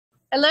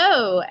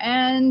Hello,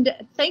 and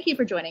thank you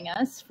for joining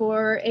us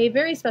for a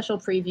very special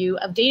preview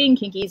of Dating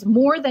Kinky's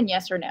More Than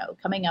Yes or No,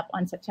 coming up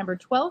on September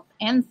 12th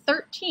and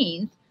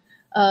 13th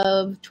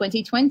of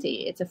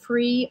 2020. It's a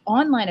free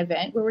online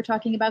event where we're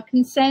talking about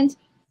consent,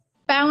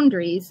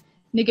 boundaries,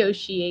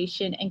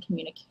 negotiation, and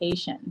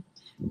communication.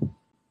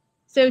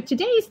 So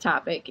today's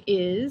topic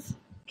is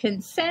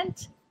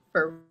consent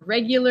for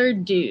regular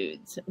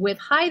dudes with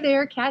Hi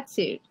There,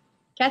 Catsuit.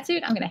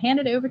 Catsuit, I'm going to hand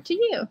it over to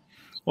you.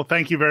 Well,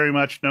 thank you very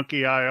much,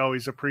 Nookie. I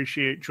always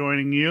appreciate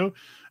joining you.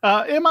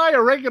 Am I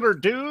a regular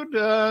dude?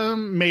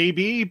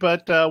 Maybe,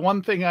 but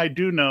one thing I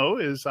do know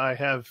is I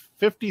have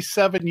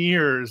 57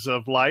 years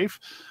of life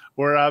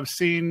where I've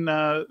seen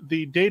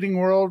the dating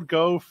world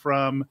go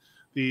from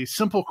the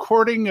simple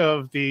courting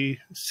of the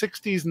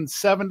 60s and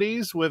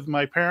 70s with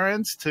my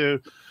parents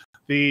to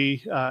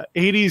the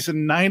 80s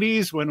and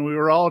 90s when we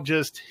were all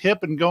just hip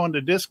and going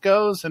to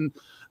discos. And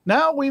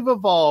now we've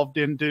evolved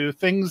into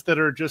things that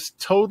are just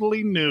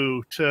totally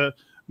new to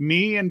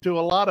me and to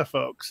a lot of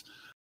folks.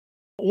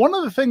 One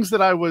of the things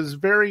that I was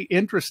very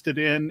interested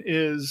in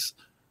is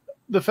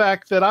the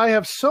fact that I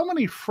have so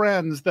many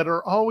friends that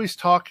are always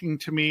talking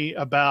to me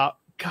about,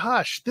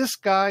 gosh, this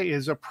guy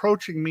is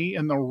approaching me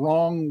in the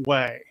wrong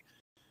way.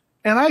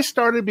 And I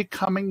started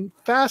becoming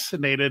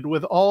fascinated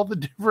with all the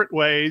different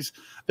ways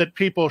that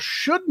people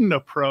shouldn't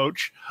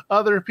approach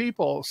other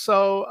people.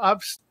 So I've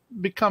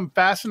become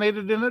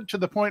fascinated in it to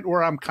the point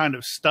where I'm kind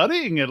of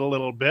studying it a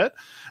little bit.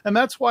 And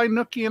that's why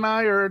Nookie and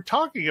I are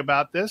talking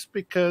about this,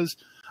 because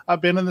I've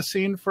been in the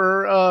scene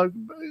for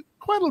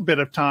quite a bit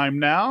of time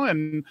now.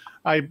 And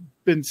I've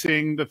been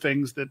seeing the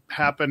things that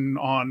happen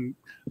on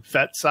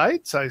fet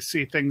sites. I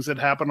see things that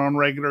happen on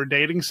regular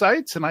dating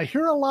sites, and I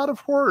hear a lot of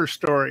horror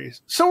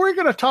stories. So we're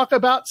going to talk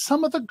about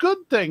some of the good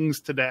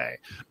things today.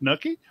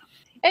 Nookie?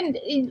 And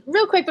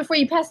real quick, before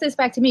you pass this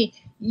back to me,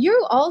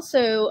 you're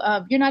also,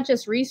 you're not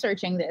just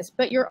researching this,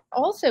 but you're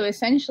also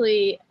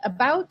essentially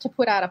about to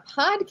put out a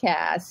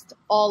podcast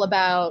all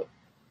about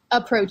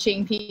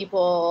approaching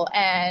people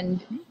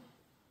and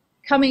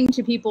coming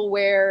to people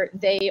where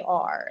they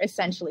are,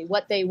 essentially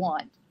what they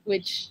want,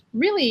 which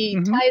really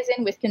ties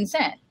in with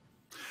consent.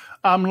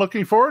 I'm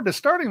looking forward to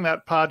starting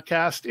that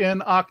podcast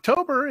in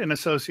October in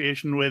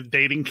association with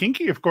Dating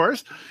Kinky, of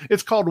course.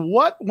 It's called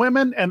What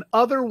Women and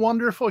Other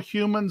Wonderful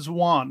Humans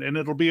Want, and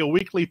it'll be a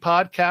weekly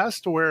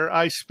podcast where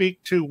I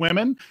speak to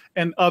women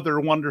and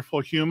other wonderful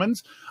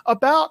humans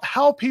about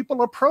how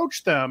people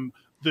approach them,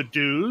 the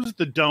do's,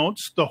 the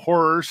don'ts, the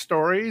horror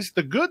stories,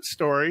 the good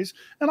stories,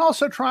 and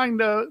also trying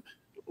to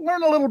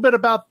learn a little bit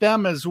about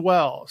them as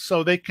well,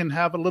 so they can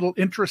have a little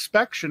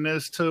introspection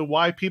as to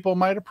why people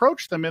might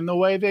approach them in the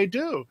way they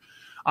do.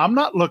 I'm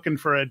not looking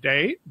for a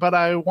date, but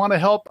I want to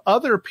help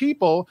other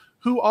people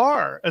who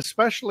are,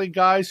 especially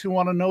guys who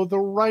want to know the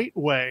right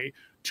way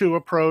to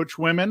approach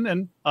women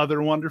and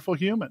other wonderful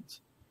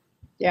humans.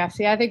 Yeah,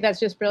 see, I think that's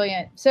just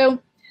brilliant. So,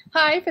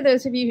 hi, for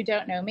those of you who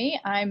don't know me,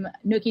 I'm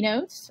Nookie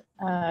Notes,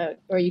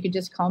 or you could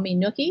just call me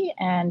Nookie,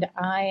 and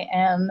I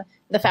am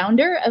the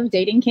founder of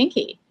Dating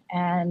Kinky.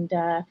 And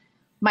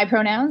my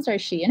pronouns are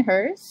she and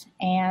hers,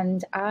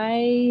 and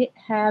I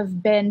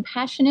have been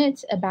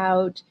passionate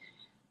about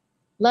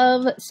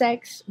love,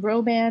 sex,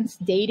 romance,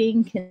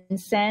 dating,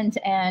 consent,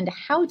 and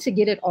how to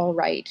get it all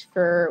right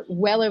for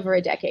well over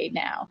a decade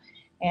now.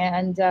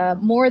 And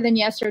More Than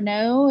Yes or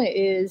No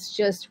is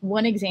just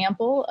one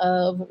example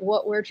of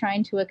what we're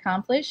trying to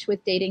accomplish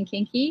with Dating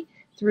Kinky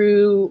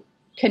through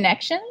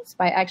connections,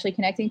 by actually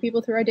connecting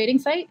people through our dating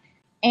site,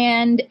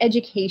 and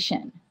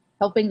education,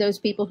 helping those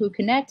people who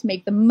connect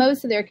make the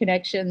most of their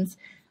connections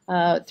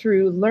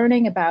through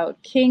learning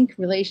about kink,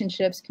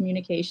 relationships,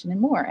 communication,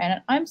 and more.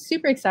 And I'm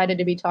super excited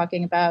to be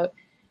talking about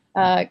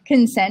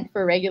consent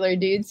for regular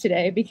dudes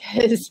today,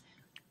 because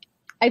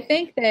I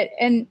think that,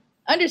 and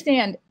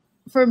understand,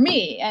 for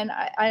me, and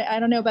I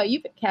don't know about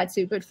you,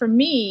 Catsuit, but for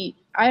me,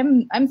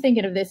 I'm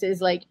thinking of this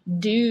as like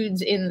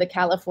dudes in the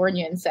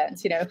Californian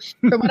sense. You know,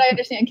 from what I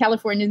understand,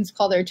 Californians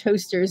call their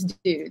toasters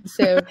dudes.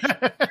 So if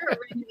you're a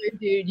regular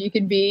dude, you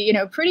can be, you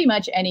know, pretty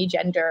much any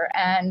gender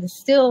and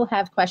still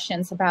have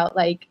questions about,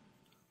 like,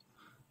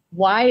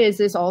 why is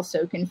this all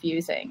so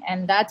confusing?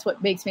 And that's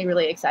what makes me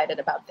really excited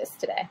about this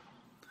today.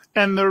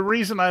 And the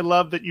reason I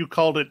love that you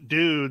called it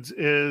dudes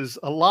is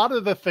a lot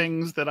of the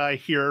things that I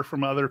hear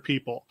from other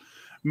people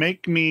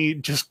make me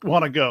just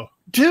want to go,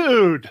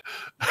 dude.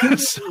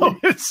 So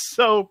it's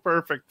so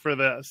perfect for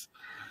this.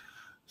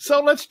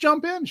 So let's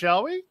jump in,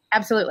 shall we?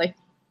 Absolutely.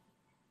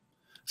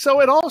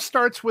 So it all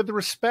starts with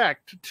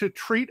respect, to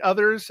treat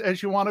others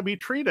as you want to be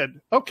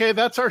treated. Okay,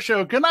 that's our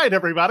show. Good night,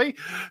 everybody.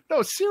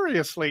 No,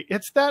 seriously,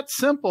 it's that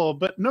simple.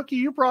 But Nookie,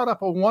 you brought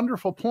up a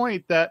wonderful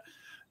point that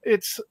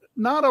it's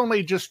not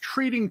only just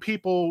treating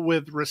people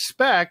with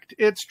respect,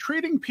 it's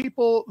treating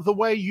people the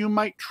way you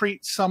might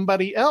treat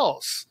somebody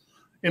else.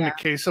 In the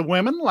case of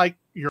women, like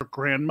your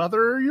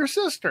grandmother or your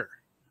sister.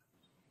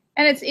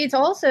 And it's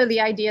also the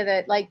idea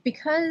that, like,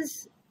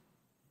 because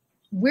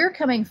we're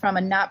coming from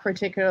a not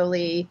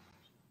particularly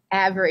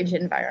average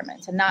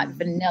environment, a not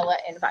vanilla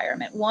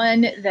environment,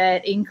 one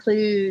that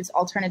includes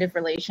alternative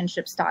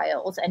relationship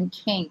styles and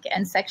kink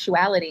and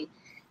sexuality,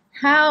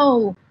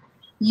 how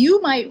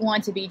you might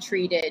want to be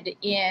treated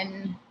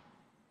in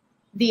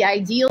the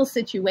ideal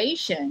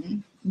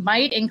situation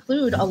might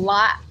include a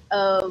lot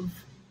of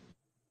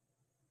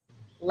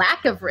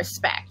lack of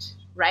respect,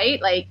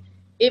 right? Like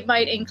it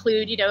might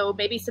include, you know,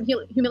 maybe some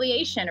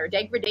humiliation or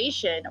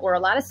degradation or a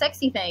lot of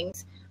sexy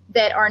things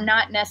that are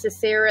not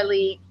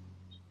necessarily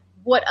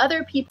what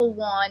other people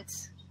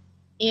want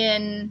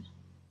in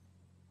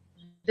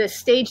the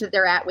stage that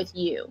they're at with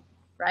you,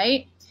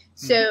 right?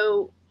 Mm-hmm.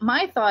 So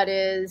my thought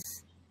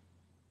is,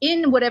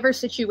 in whatever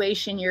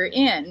situation you're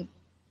in,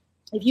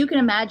 if you can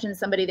imagine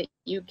somebody that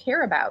you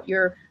care about,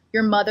 your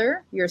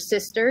mother, your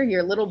sister,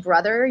 your little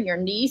brother, your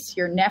niece,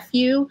 your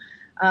nephew,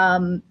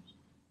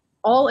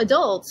 all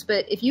adults,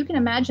 but if you can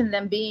imagine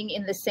them being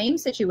in the same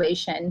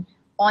situation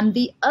on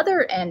the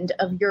other end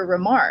of your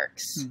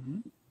remarks,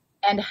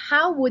 and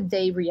how would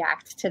they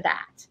react to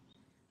that?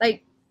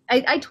 Like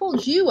I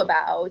told you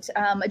about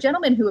a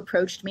gentleman who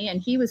approached me,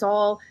 and he was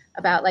all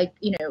about like,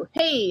 you know,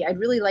 hey, I'd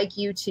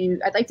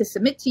like to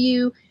submit to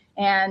you,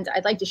 and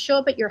I'd like to show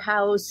up at your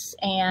house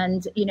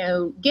and, you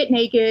know, get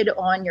naked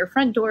on your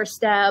front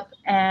doorstep,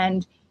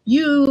 and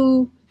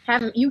you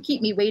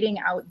keep me waiting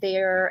out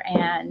there,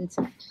 and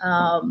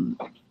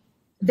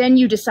then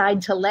you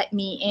decide to let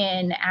me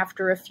in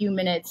after a few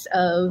minutes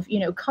of, you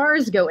know,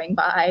 cars going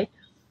by.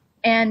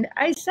 And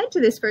I said to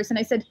this person,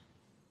 I said,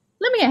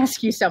 let me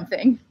ask you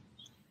something.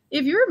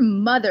 If your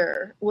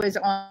mother was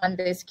on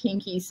this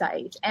kinky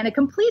site and a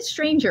complete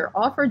stranger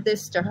offered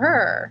this to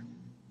her,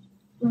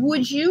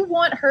 would you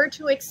want her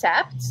to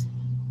accept?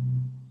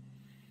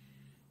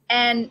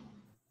 And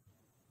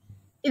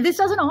this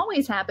doesn't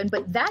always happen,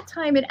 but that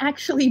time it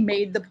actually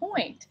made the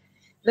point.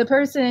 The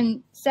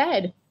person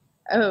said,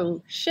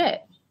 oh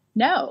shit,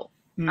 no,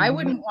 I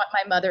wouldn't want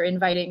my mother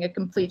inviting a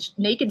complete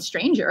naked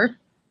stranger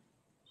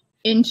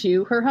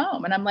into her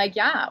home. And I'm like,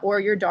 yeah,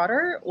 or your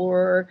daughter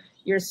or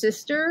your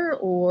sister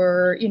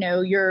or, you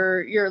know,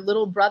 your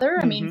little brother.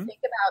 I mean, think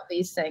about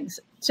these things.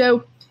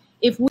 So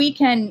if we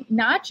can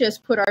not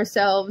just put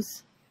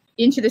ourselves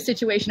into the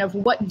situation of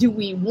what do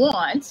we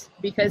want,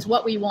 because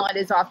what we want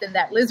is often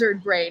that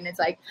lizard brain. It's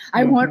like,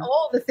 I want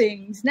all the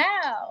things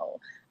now.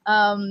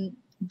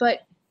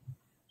 But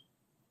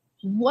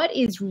what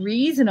is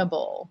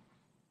reasonable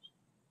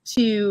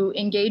to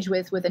engage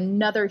with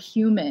another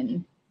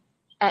human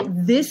at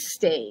this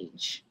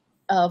stage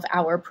of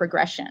our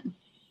progression?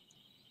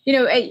 You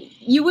know,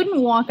 you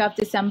wouldn't walk up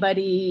to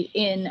somebody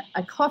in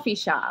a coffee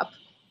shop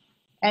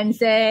and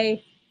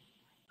say,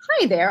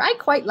 hi there, I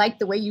quite like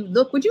the way you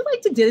look. Would you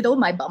like to diddle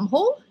my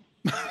bumhole?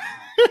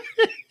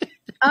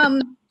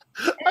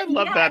 I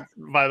love that,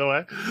 by the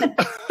way.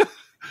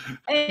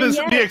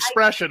 The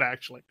expression,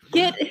 actually.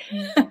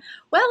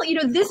 Well, you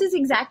know, this is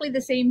exactly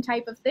the same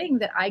type of thing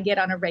that I get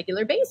on a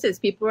regular basis.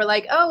 People are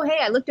like, oh, hey,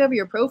 I looked over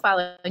your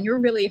profile and you're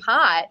really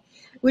hot.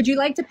 Would you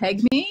like to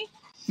peg me?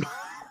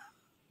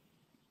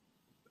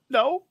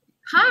 No.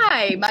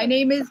 Hi, my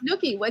name is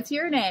Nookie. What's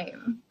your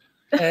name?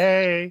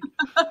 Hey.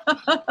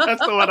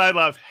 That's the one I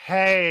love.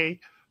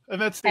 Hey.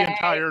 And that's the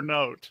entire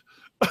note.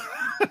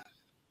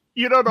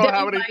 You don't know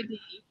how many.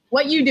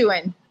 What you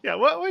doing? Yeah,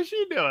 what was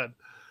she doing?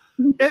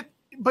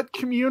 But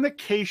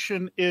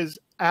communication is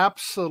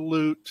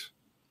absolute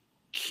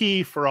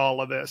key for all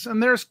of this.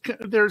 And there's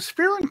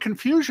fear and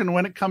confusion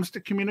when it comes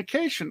to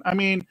communication. I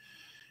mean,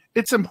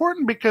 it's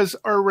important because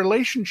our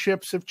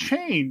relationships have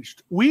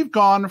changed. We've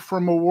gone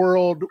from a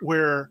world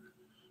where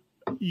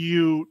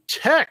you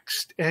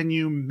text and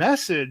you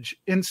message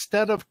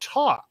instead of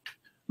talk.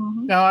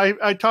 Now,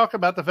 I talk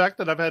about the fact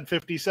that I've had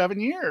 57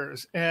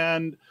 years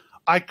and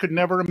I could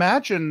never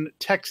imagine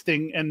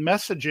texting and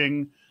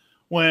messaging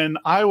when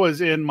I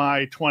was in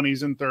my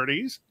 20s and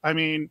 30s. I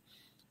mean,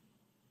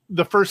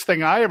 the first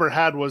thing I ever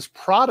had was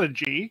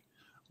Prodigy,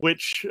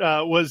 which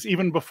was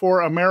even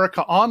before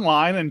America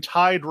Online and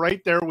tied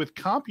right there with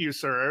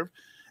CompuServe.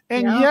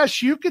 And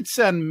yes, you could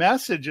send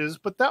messages,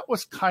 but that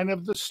was kind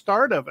of the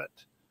start of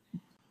it.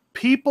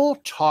 People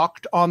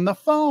talked on the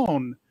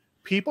phone.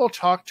 People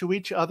talked to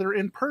each other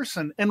in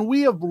person. And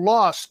we have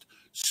lost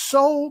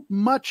so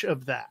much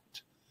of that.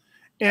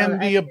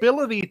 And the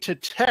ability to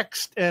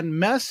text and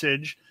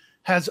message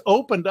has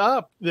opened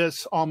up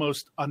this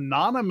almost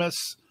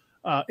anonymous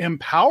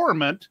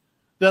empowerment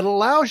that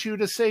allows you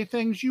to say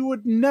things you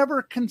would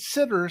never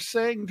consider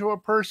saying to a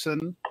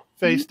person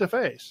face to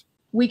face.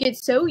 We get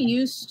so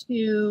used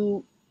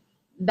to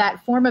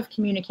that form of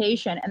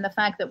communication and the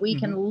fact that we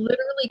can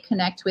literally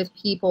connect with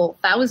people,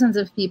 thousands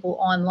of people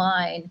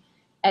online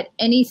at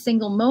any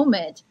single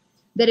moment,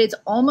 that it's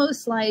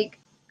almost like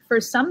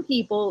for some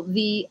people,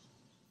 the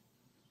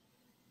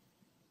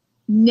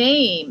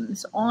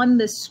names on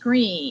the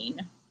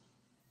screen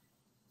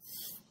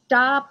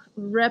stop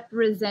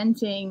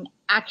representing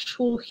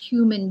actual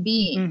human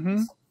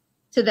beings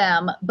to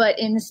them, but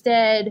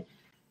instead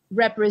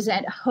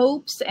represent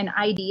hopes and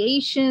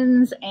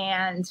ideations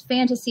and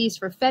fantasies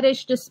for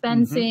fetish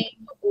dispensing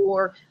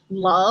or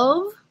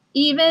love,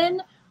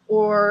 even,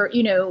 or,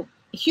 you know,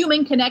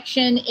 human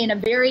connection in a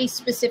very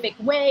specific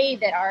way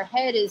that our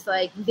head is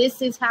like,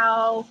 this is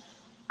how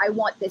I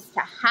want this to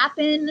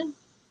happen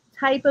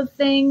type of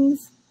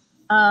things.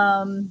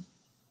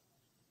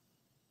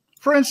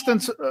 For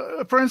instance,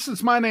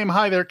 my name,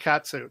 hi there,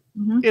 Catsuit.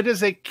 Mm-hmm. It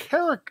is a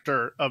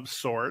character of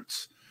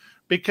sorts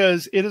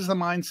because it is the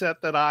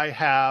mindset that I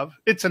have.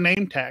 It's a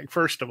name tag,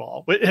 first of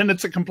all, and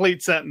it's a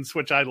complete sentence,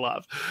 which I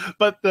love.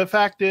 But the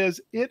fact is,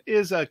 it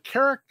is a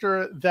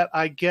character that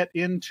I get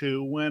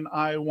into when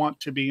I want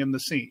to be in the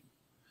scene.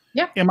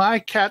 Yeah. Am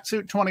I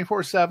Catsuit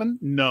 24/7?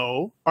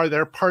 No. Are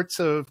there parts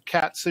of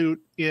Catsuit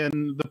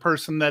in the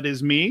person that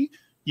is me?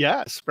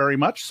 Yes, very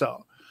much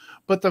so.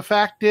 But the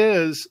fact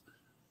is,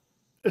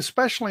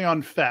 especially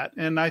on FET,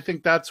 and I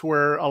think that's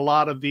where a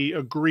lot of the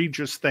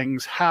egregious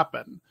things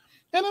happen.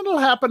 And it'll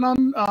happen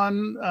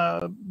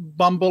on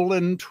Bumble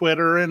and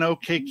Twitter and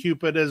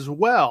OkCupid as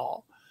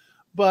well.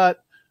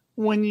 But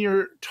when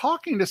you're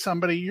talking to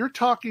somebody, you're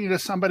talking to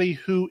somebody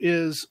who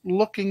is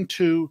looking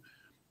to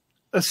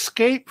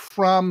escape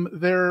from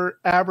their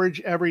average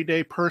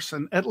everyday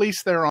person. At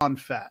least they're on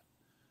FET.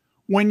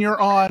 When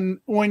you're on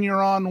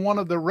one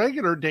of the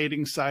regular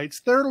dating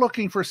sites, they're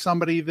looking for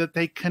somebody that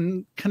they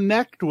can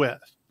connect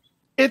with.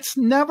 It's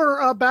never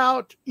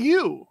about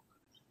you.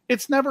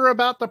 It's never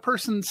about the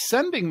person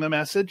sending the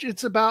message.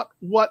 It's about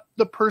what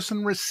the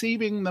person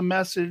receiving the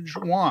message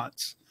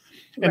wants.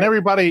 Right.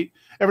 And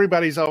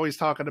everybody's always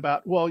talking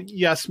about, well,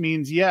 yes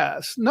means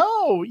yes.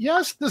 No,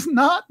 yes does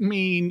not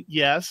mean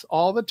yes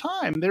all the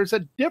time. There's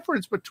a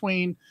difference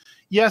between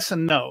yes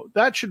and no.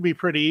 That should be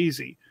pretty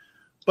easy.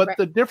 But right.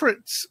 The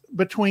difference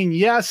between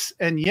yes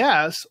and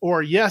yes,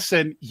 or yes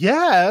and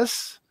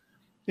yes,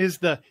 is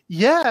the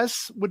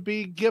yes would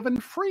be given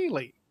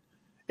freely.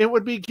 It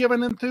would be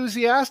given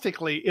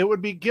enthusiastically. It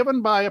would be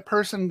given by a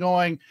person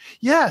going,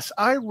 yes,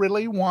 I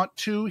really want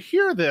to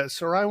hear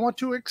this, or I want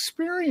to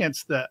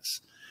experience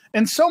this.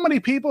 And so many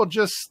people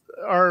just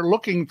are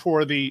looking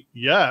for the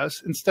yes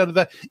instead of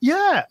the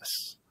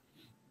yes.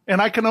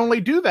 And I can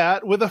only do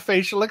that with a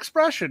facial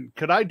expression.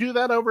 Could I do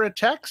that over a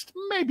text?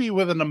 Maybe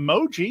with an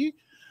emoji.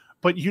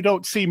 But you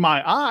don't see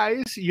my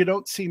eyes, you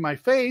don't see my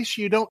face,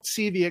 you don't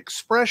see the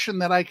expression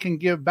that I can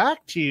give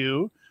back to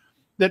you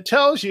that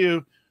tells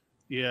you,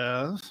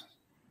 yes,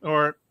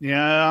 or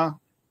yeah,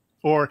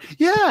 or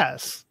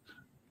yes.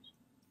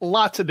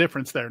 Lots of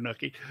difference there,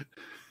 Nookie.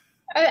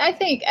 I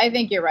think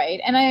you're right.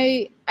 And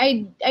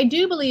I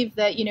do believe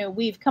that, you know,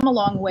 we've come a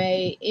long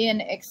way in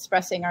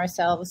expressing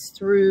ourselves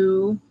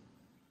through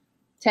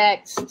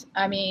text.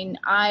 I mean,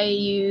 I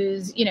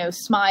use, you know,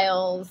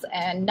 smiles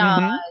and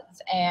nods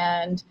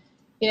and,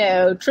 you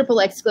know,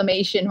 triple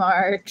exclamation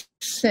marks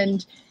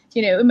and,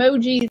 you know,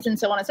 emojis and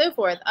so on and so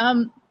forth.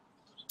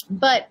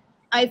 But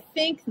I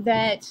think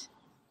that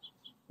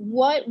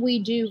what we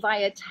do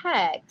via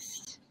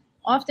text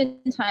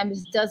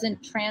oftentimes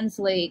doesn't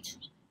translate,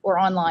 or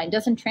online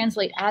doesn't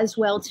translate as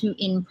well to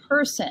in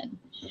person.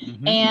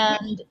 Mm-hmm.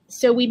 And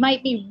so we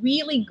might be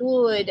really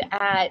good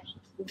at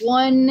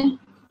one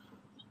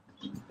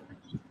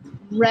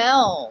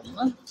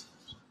realm,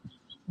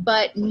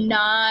 but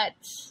not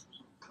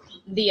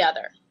the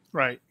other.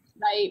 Right.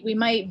 Right. We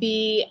might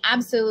be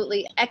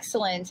absolutely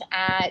excellent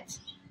at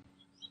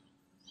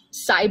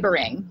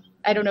cybering.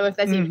 I don't know if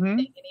that's even a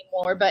thing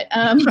anymore, but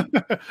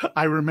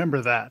I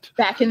remember that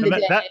back in the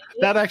day.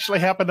 That actually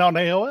happened on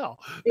AOL.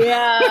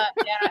 Yeah,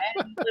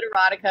 and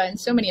Literotica and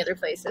so many other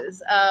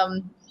places.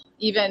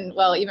 Even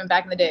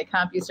back in the day at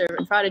CompuServe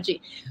and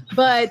Prodigy.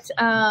 But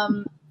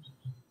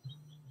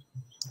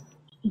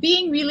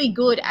being really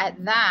good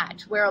at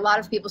that, where a lot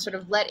of people sort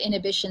of let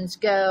inhibitions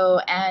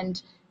go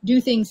and do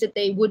things that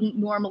they wouldn't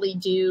normally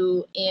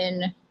do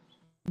in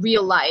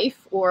real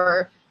life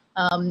or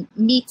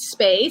meet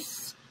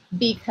space,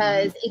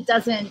 because it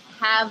doesn't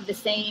have the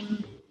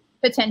same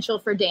potential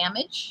for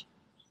damage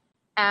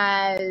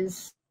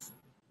as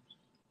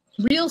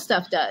real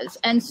stuff does.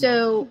 And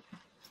so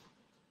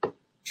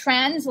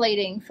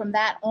translating from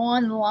that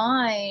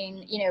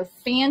online, you know,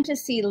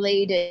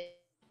 fantasy-laden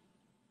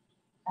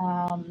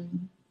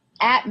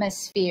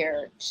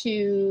atmosphere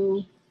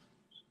to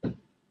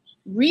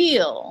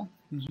real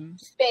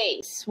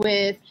space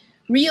with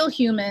real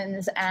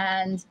humans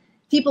and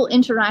people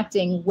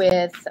interacting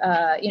with,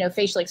 you know,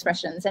 facial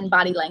expressions and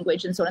body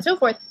language and so on and so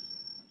forth,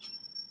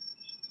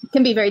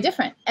 can be very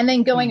different. And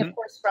then going, of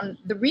course, from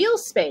the real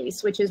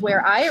space, which is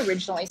where I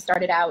originally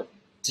started out,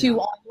 to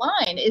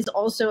online is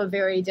also a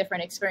very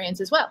different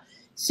experience as well.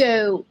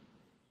 So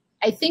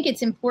I think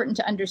it's important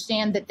to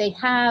understand that they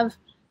have,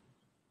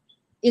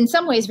 in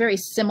some ways, very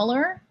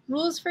similar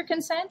rules for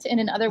consent, and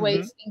in other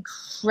ways,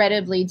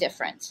 incredibly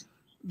different.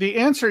 The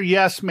answer,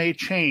 yes, may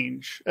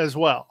change as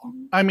well.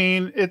 I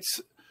mean,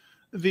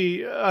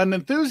 an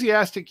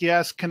enthusiastic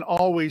yes can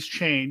always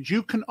change.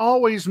 You can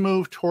always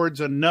move towards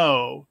a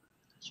no.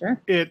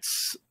 Sure.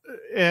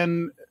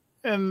 And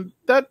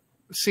that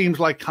seems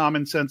like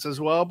common sense as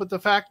well. But the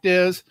fact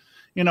is,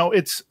 you know,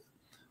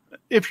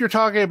 if you're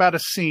talking about a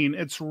scene,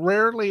 it's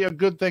rarely a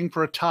good thing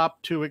for a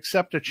top to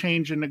accept a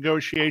change in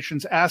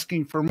negotiations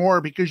asking for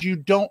more, because you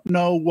don't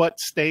know what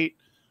state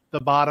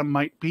the bottom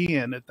might be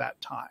in at that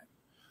time.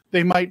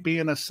 They might be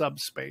in a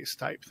subspace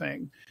type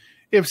thing.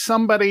 If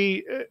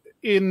somebody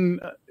in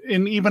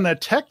even a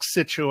text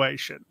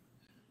situation,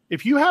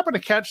 if you happen to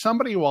catch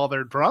somebody while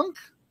they're drunk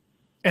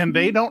and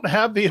they don't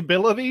have the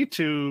ability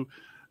to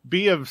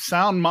be of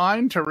sound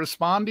mind to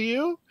respond to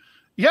you,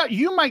 yeah,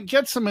 you might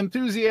get some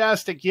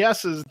enthusiastic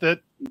yeses that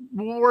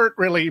weren't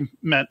really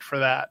meant for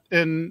that.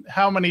 And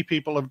how many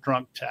people have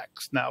drunk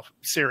text? Now,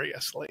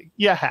 seriously,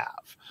 you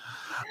have.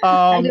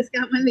 I just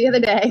got one the other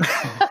day.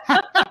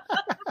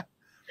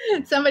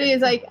 Somebody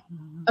is like,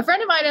 a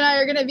friend of mine and I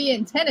are going to be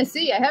in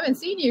Tennessee. I haven't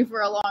seen you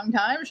for a long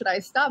time. Should I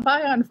stop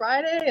by on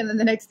Friday? And then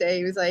the next day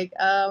he was like,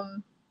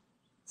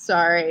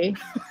 sorry,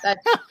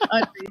 that's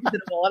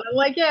unreasonable. And I'm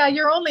like, yeah,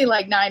 you're only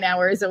like 9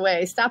 hours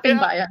away. Stopping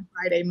by on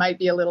Friday might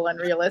be a little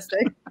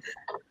unrealistic.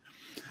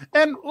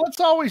 And let's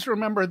always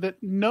remember that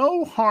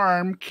no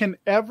harm can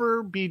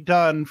ever be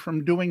done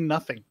from doing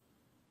nothing.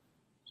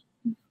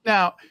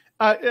 Now,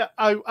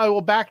 I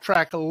will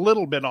backtrack a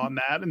little bit on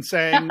that and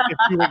saying if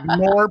you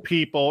ignore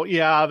people,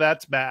 yeah,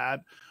 that's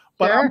bad.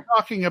 But sure. I'm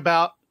talking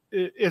about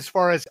as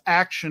far as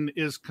action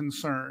is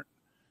concerned,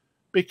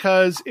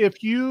 because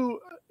if you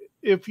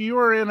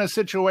are in a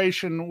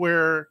situation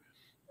where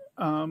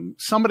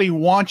somebody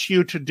wants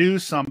you to do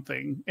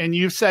something and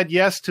you've said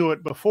yes to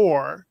it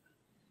before,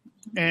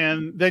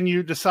 and then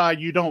you decide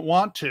you don't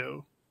want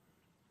to,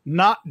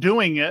 not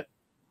doing it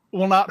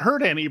will not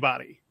hurt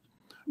anybody.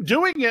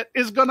 Doing it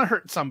is going to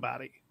hurt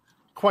somebody,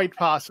 quite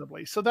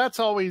possibly. So that's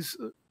always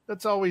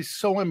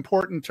so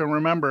important to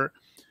remember.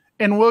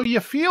 And will you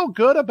feel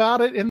good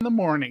about it in the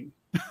morning?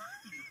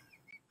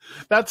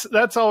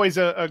 That's always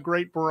a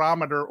great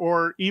barometer.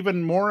 Or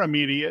even more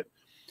immediate,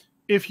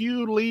 if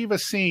you leave a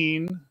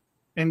scene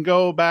and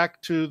go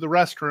back to the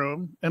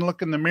restroom and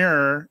look in the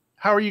mirror,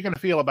 how are you going to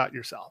feel about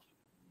yourself?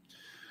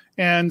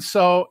 And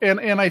so,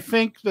 and I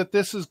think that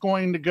this is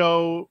going to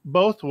go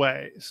both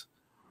ways.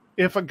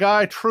 If a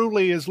guy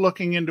truly is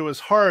looking into his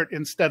heart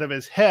instead of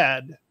his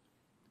head,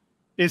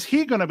 is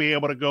he going to be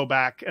able to go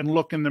back and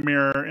look in the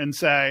mirror and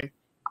say,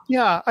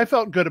 yeah, I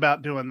felt good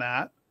about doing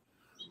that?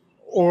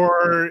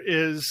 Or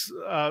is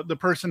the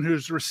person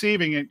who's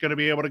receiving it going to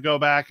be able to go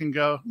back and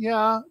go,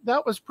 yeah,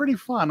 that was pretty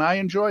fun. I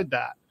enjoyed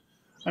that.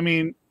 I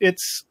mean,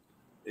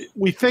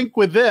 we think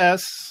with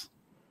this,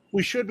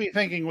 we should be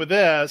thinking with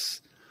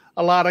this.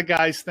 A lot of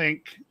guys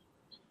think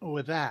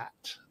with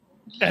that.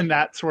 And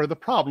that's where the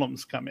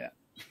problems come in.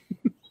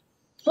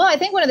 Well, I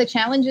think one of the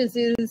challenges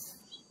is,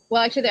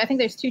 well, actually, I think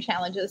there's two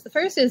challenges. The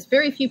first is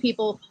very few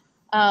people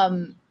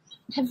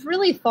have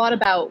really thought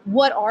about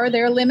what are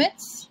their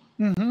limits,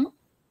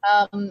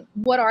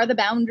 what are the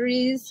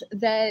boundaries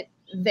that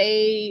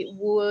they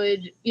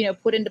would,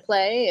 put into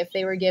play if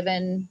they were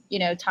given,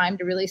 time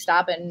to really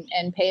stop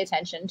and pay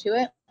attention to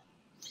it.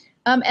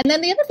 And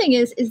then the other thing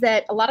is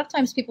that a lot of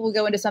times people will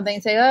go into something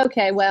and say, oh,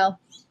 okay,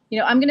 well,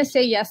 I'm going to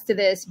say yes to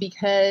this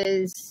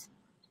because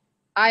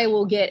I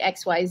will get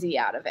XYZ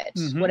out of it,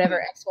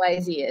 whatever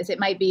XYZ is. It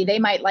might be they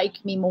might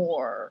like me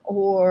more,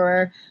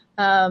 or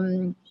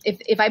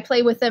if I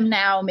play with them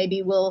now,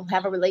 maybe we'll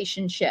have a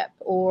relationship,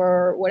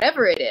 or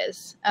whatever it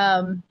is.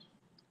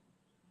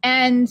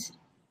 And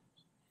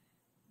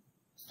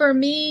for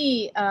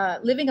me,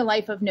 living a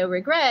life of no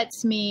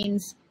regrets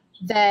means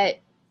that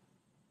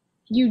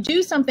you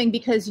do something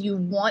because you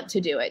want to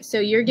do it.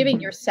 So you're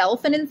giving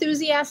yourself an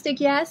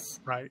enthusiastic yes,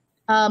 right?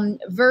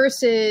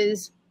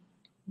 Versus,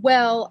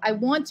 well, I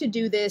want to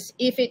do this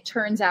if it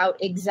turns out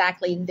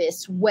exactly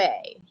this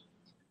way,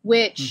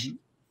 which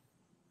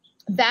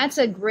that's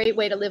a great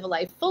way to live a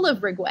life full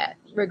of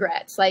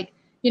regrets. Like,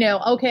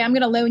 okay, I'm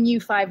going to loan you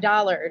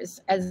 $5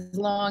 as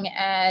long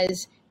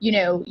as,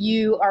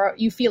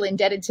 you feel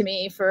indebted to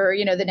me for,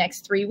 the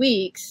next 3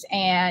 weeks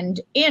and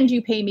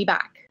you pay me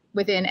back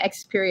within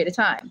X period of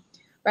time,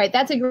 right?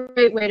 That's a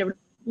great way to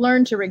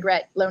learn to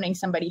regret loaning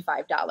somebody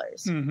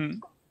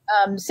 $5.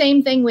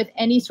 Same thing with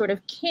any sort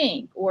of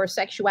kink or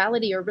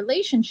sexuality or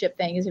relationship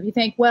thing is if you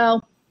think,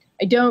 well,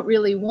 I don't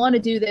really want to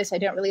do this. I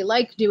don't really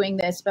like doing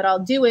this, but I'll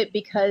do it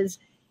because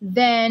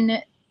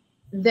then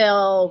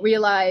they'll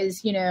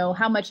realize,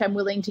 how much I'm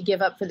willing to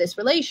give up for this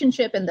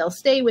relationship and they'll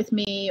stay with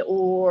me,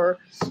 or,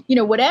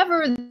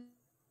 whatever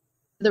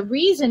the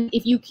reason.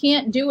 If you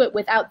can't do it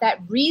without that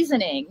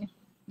reasoning,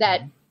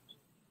 that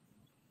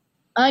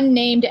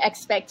unnamed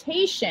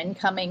expectation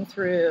coming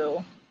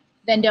through,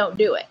 then don't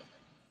do it.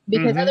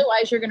 Because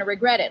otherwise you're going to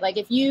regret it. Like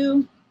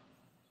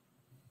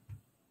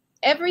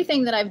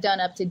everything that I've done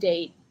up to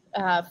date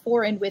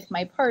for and with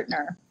my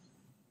partner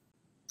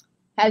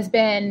has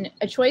been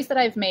a choice that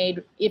I've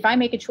made. If I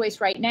make a choice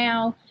right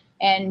now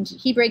and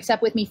he breaks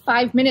up with me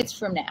 5 minutes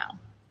from now,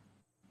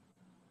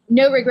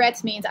 no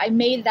regrets means I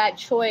made that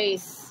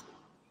choice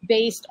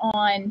based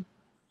on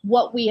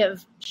what we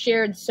have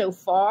shared so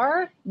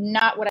far,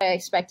 not what I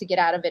expect to get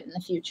out of it in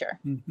the future.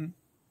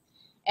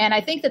 And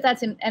I think that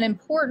that's an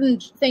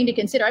important thing to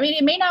consider. I mean,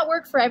 it may not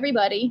work for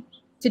everybody.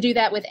 to do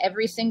that with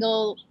every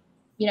single,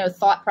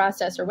 thought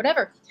process or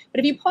whatever. But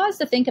if you pause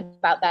to think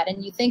about that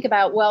and you think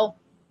about, well,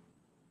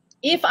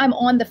 if I'm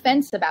on the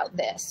fence about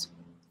this,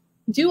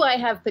 do I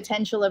have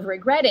potential of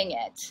regretting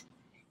it?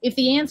 If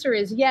the answer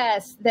is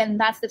yes, then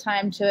that's the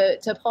time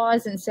to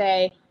pause and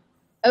say,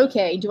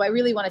 okay, do I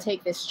really want to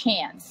take this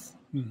chance?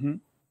 Mm-hmm.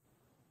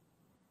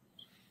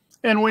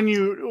 And when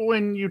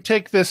you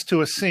take this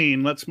to a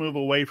scene, let's move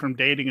away from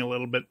dating a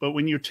little bit, but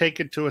when you take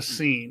it to a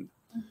scene,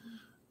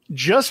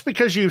 just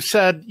because you've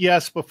said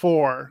yes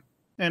before,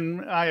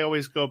 and I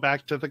always go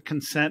back to the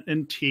consent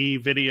and tea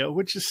video,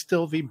 which is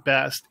still the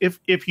best. If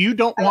you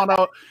don't want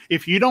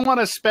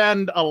to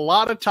spend a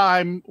lot of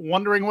time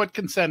wondering what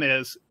consent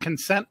is,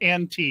 consent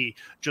and tea,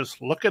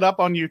 just look it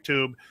up on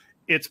YouTube.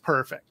 It's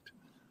perfect.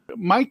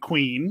 My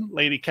queen,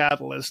 Lady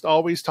Catalyst,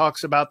 always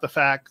talks about the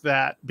fact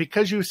that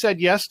because you said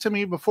yes to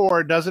me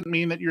before doesn't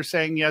mean that you're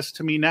saying yes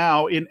to me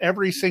now in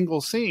every single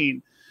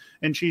scene.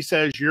 And she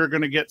says, you're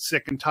going to get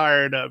sick and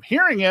tired of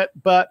hearing it,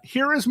 but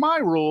here is my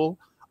rule.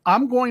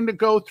 I'm going to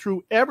go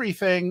through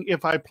everything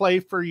if I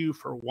play for you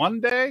for one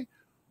day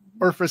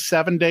or for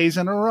 7 days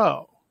in a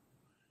row.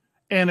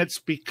 And it's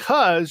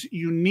because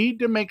you need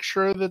to make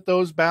sure that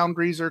those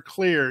boundaries are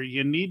clear.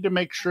 You need to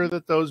make sure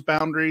that those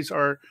boundaries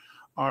are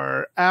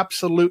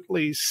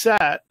absolutely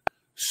set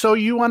so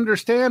you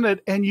understand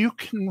it and you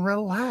can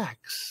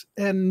relax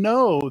and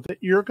know that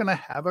you're going to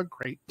have a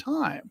great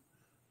time.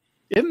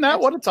 Isn't that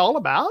what it's all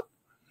about?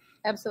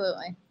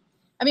 Absolutely.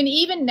 I mean,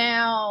 even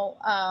now,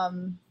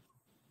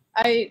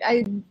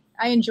 I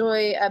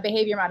enjoy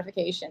behavior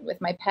modification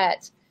with my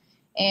pet.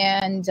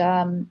 And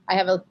I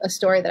have a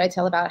story that I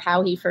tell about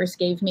how he first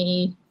gave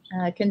me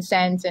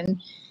consent.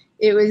 And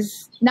it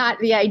was not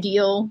the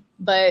ideal,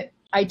 but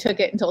I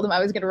took it and told him I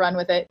was going to run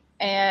with it.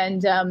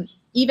 And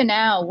even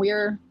now,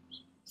 we're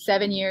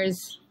 7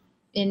 years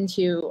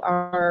into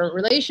our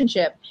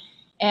relationship.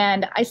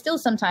 And I still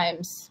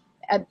sometimes,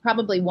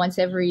 probably once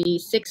every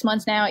 6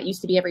 months now, it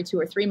used to be every 2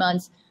 or 3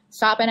 months,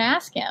 stop and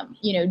ask him,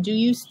 do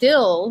you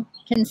still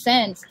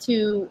consent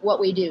to what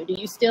we do? Do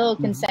you still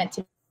consent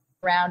to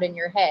around in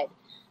your head?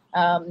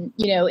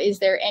 Is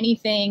there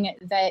anything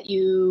that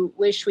you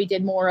wish we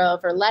did more of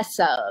or less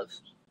of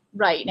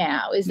right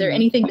now? Is there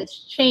anything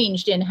that's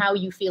changed in how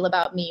you feel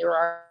about me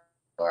or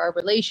our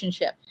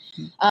relationship?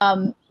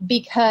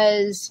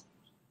 Because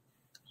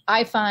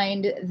I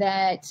find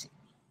that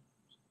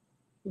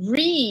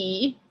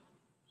renewing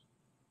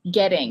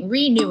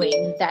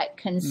that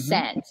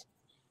consent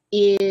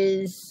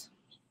is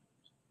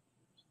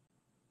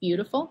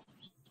beautiful,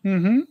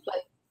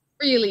 but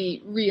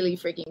really, really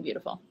freaking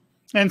beautiful.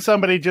 And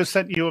somebody just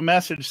sent you a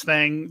message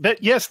saying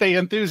that, yes, they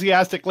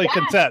enthusiastically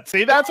consent.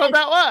 See, that's what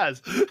that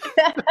was.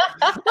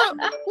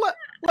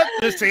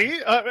 Let's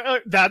see.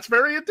 That's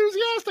very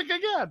enthusiastic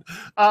again.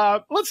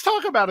 Let's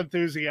talk about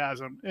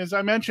enthusiasm. As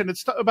I mentioned,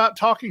 it's about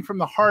talking from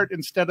the heart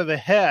instead of the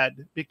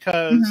head,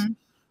 because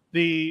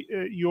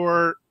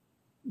your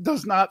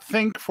does not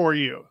think for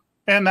you.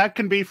 And that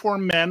can be for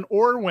men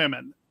or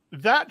women.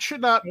 That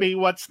should not be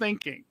what's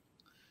thinking.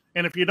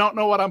 And if you don't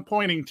know what I'm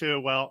pointing to,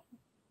 well,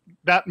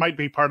 that might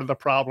be part of the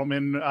problem.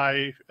 And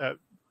I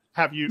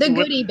have you... The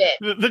goodie bit.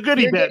 The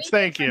goodie bits,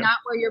 thank you. Not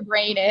where your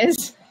brain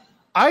is.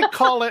 I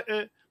call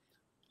it...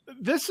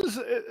 This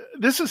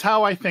is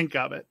how I think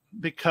of it,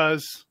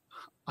 because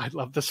I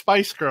love the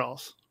Spice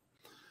Girls.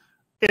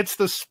 It's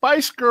the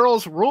Spice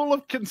Girls rule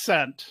of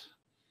consent.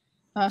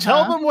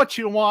 Tell them what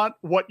you want,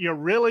 what you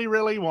really,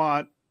 really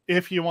want,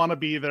 if you want to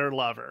be their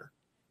lover.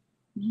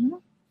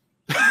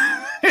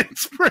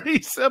 It's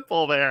pretty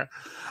simple there.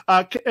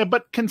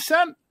 But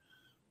consent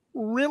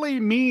really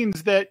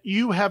means that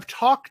you have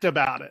talked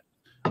about it.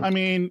 I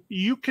mean,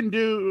 you can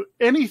do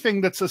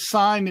anything that's a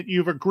sign that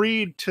you've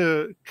agreed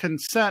to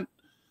consent,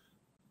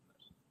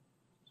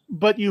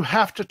 but you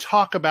have to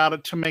talk about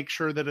it to make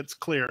sure that it's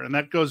clear. And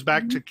that goes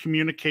back to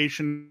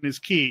communication is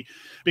key,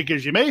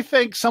 because you may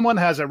think someone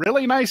has a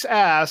really nice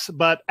ass,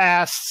 but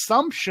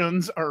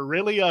assumptions are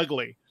really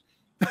ugly.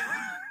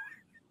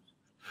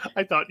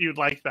 I thought you'd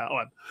like that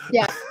one.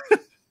 Yeah.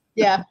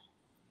 Yeah.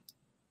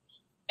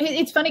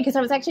 It's funny because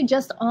I was actually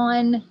just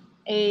on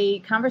a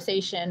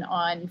conversation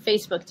on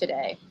Facebook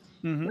today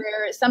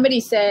where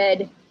somebody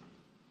said,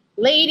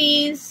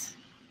 ladies,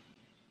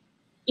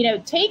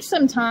 take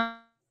some time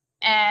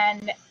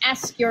and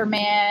ask your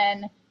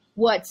man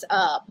what's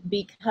up,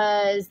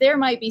 because there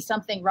might be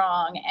something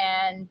wrong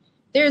and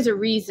there's a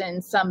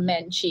reason some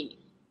men cheat.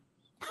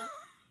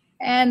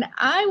 And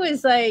I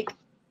was like,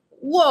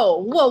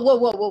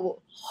 whoa,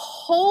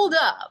 hold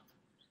up.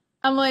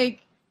 I'm like,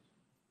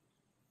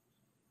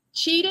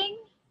 cheating?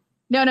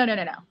 No.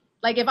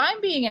 Like, if I'm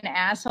being an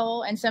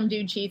asshole and some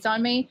dude cheats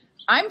on me,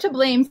 I'm to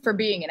blame for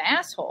being an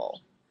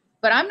asshole,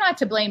 but I'm not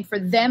to blame for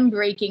them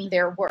breaking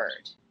their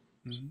word.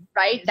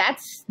 Right?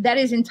 That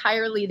is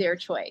entirely their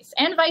choice,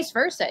 and vice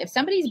versa. If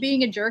somebody's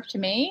being a jerk to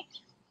me,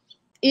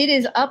 it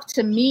is up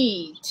to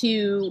me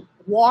to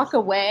walk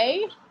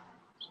away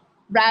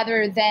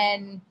rather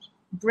than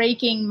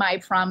breaking my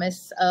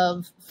promise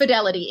of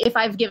fidelity if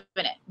I've given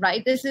it,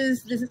 right? This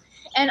is,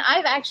 and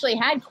I've actually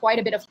had quite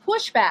a bit of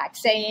pushback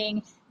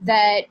saying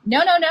that,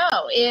 no,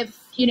 if,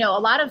 a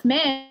lot of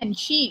men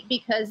cheat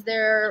because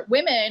their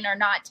women are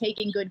not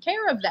taking good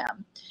care of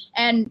them,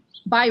 and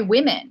by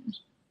women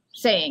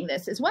saying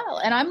this as well.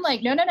 And I'm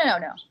like, no.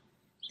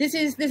 This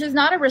is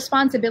not a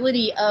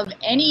responsibility of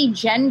any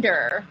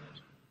gender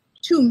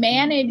to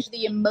manage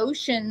the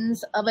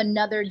emotions of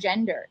another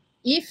gender.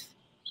 If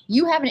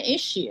you have an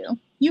issue,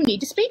 you need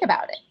to speak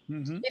about it.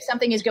 Mm-hmm. If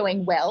something is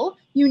going well,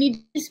 you need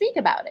to speak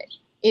about it.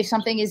 If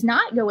something is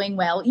not going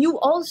well, you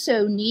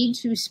also need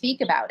to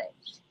speak about it.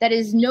 That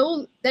is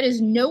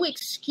no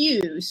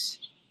excuse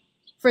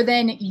for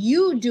then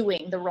you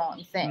doing the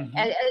wrong thing.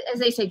 Mm-hmm. As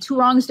they say, two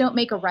wrongs don't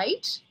make a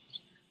right.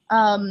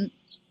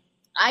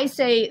 I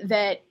say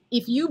that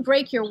if you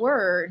break your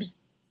word,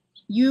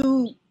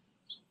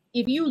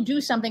 if you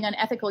do something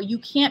unethical, you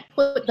can't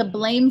put the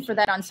blame for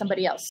that on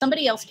somebody else.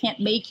 Somebody else can't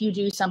make you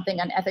do something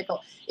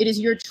unethical. It is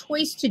your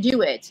choice to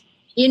do it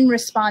in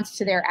response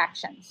to their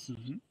actions.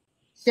 Mm-hmm.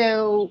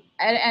 So,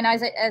 and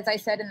as I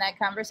said in that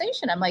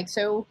conversation, I'm like,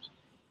 so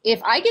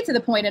if I get to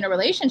the point in a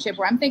relationship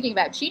where I'm thinking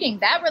about cheating,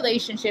 that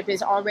relationship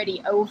is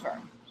already over.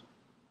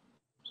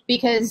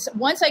 Because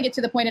once I get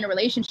to the point in a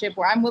relationship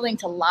where I'm willing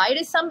to lie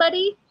to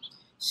somebody,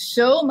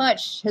 so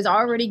much has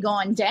already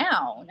gone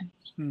down.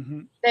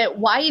 Mm-hmm. That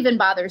why even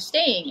bother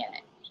staying in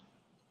it?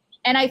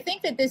 And I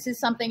think that this is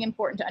something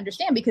important to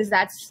understand, because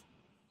that's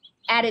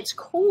at its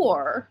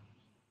core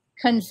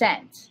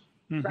consent,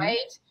 mm-hmm. right?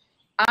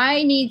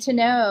 I need to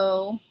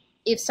know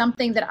if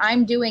something that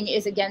I'm doing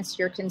is against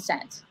your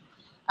consent.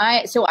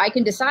 So I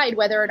can decide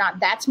whether or not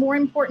that's more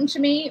important to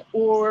me,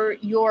 or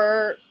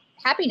your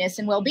happiness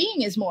and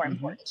well-being is more mm-hmm.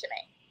 important to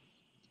me.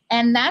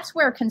 And that's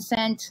where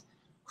consent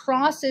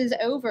crosses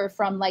over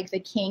from like the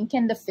kink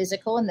and the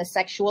physical and the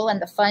sexual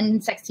and the fun,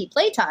 sexy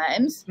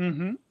playtimes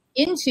mm-hmm.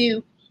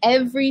 into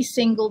every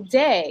single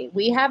day.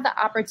 We have the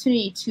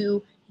opportunity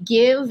to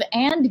give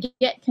and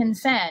get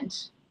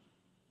consent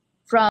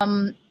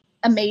from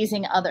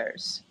amazing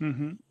others.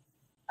 Mm-hmm.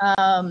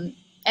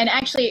 And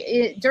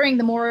actually, during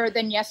the More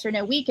Than Yes or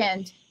No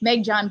weekend,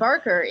 Meg John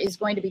Barker is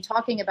going to be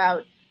talking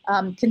about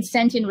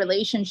consent in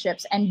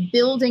relationships and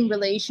building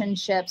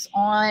relationships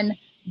on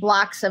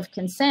blocks of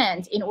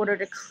consent in order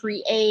to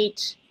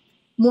create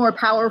more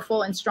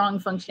powerful and strong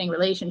functioning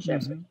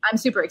relationships. Mm-hmm. I'm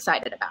super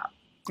excited about.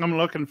 I'm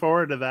looking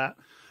forward to that.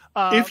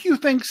 If you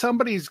think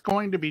somebody's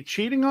going to be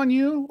cheating on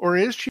you or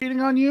is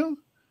cheating on you,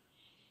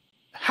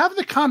 have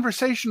the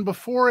conversation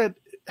before it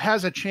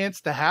has a chance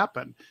to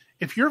happen.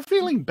 If you're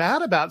feeling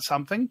bad about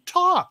something,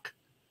 talk.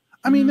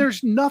 I mean,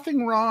 there's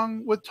nothing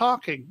wrong with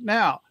talking.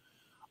 Now,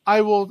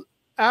 I will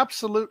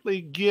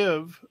absolutely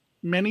give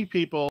many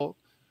people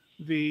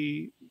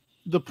the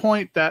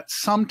point that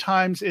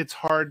sometimes it's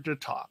hard to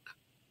talk.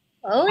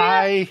 Oh, yeah.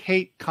 I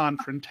hate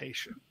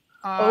confrontation.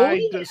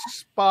 I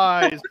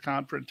despise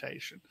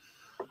confrontation.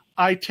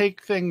 I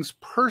take things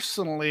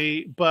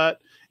personally,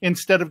 but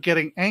instead of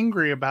getting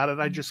angry about it,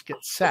 I just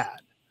get sad.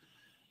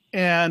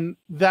 And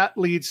that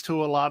leads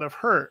to a lot of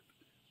hurt.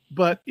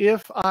 But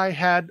if I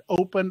had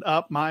opened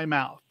up my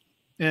mouth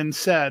and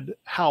said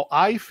how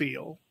I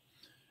feel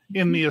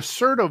in the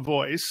assertive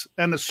voice,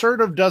 and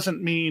assertive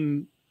doesn't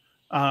mean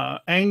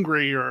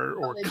angry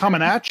or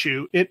coming at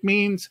you. It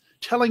means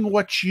telling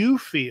what you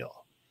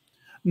feel,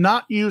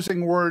 not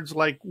using words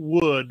like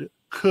would,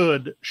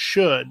 could,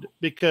 should,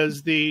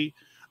 because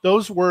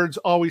those words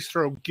always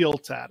throw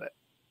guilt at it.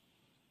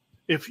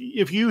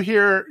 If you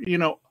hear,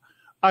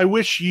 I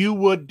wish you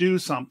would do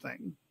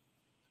something,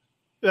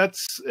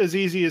 that's as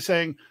easy as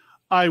saying,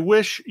 I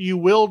wish you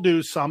will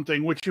do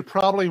something, which you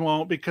probably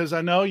won't, because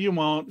I know you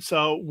won't.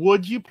 So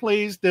would you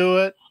please do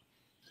it?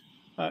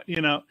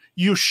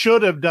 You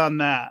should have done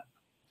that.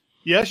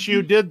 Yes,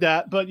 you did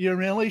that, but you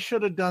really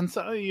should have done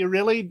something. You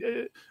really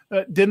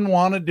didn't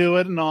want to do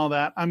it and all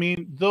that. I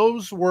mean,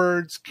 those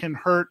words can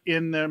hurt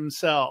in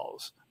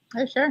themselves.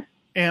 Oh, sure.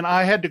 And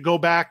I had to go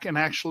back and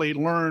actually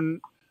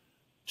relearn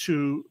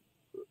to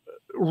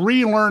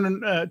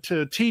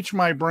teach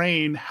my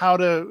brain how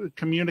to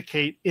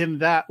communicate in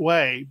that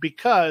way.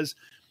 Because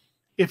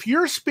if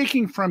you're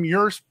speaking from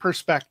your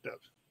perspective,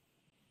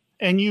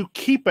 and you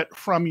keep it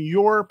from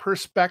your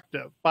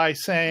perspective by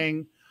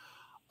saying,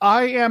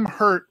 I am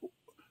hurt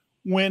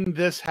when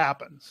this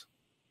happens,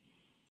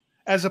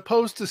 as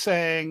opposed to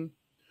saying,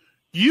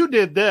 you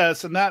did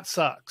this and that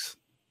sucks.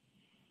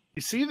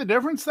 You see the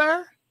difference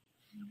there?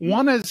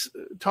 One is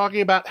talking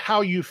about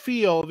how you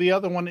feel. The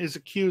other one is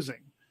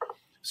accusing.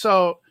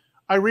 So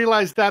I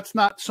realize that's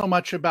not so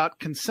much about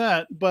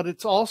consent, but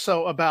it's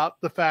also about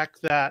the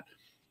fact that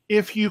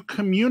if you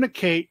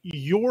communicate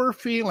your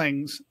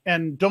feelings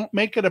and don't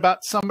make it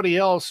about somebody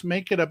else,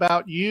 make it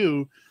about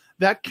you,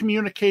 that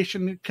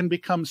communication can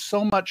become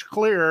so much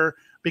clearer,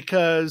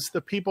 because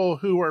the people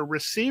who are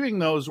receiving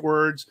those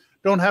words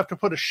don't have to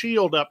put a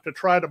shield up to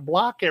try to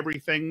block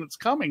everything that's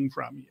coming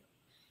from you.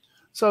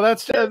 So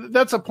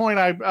that's a point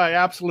I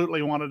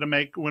absolutely wanted to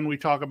make when we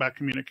talk about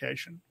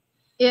communication.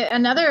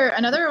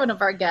 Another one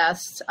of our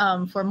guests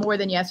for More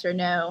Than Yes or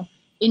No,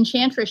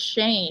 Enchantress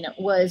Shane,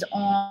 was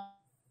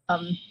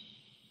on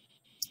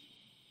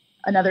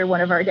another one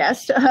of our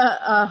guests,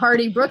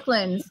 Hardy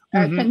Brooklyn's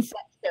consent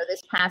show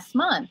this past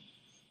month.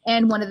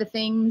 And one of the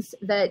things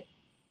that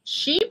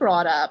she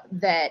brought up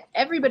that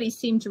everybody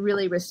seemed to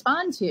really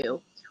respond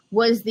to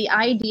was the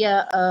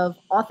idea of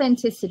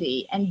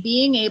authenticity and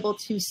being able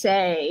to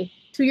say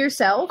to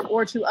yourself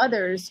or to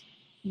others,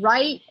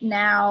 right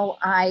now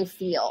I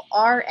feel,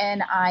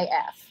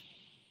 RNIF.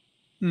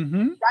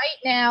 Right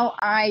now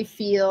I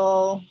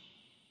feel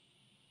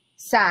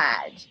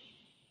sad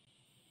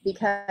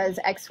because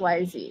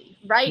XYZ.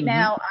 Right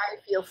now I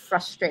feel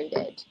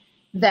frustrated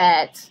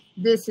that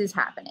this is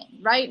happening.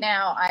 Right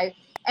now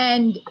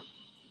and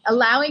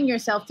allowing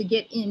yourself to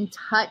get in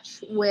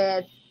touch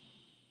with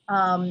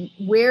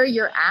where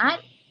you're at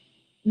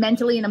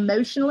mentally and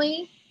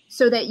emotionally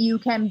so that you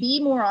can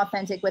be more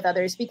authentic with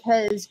others.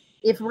 Because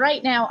if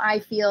right now I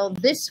feel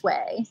this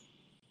way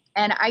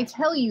and I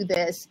tell you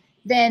this,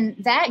 then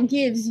that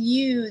gives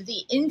you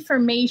the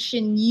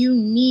information you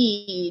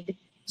need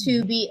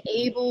to be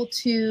able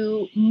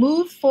to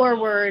move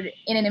forward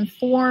in an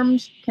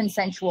informed,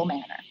 consensual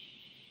manner.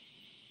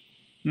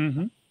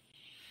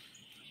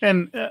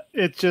 And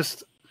it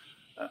just,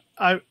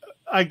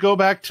 I go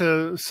back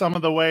to some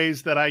of the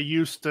ways that I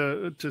used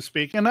to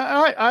speak, and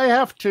I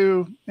have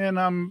to, and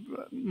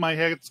my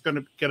head's going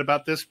to get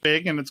about this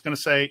big, and it's going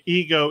to say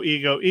ego,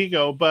 ego,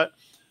 ego. But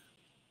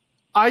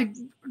I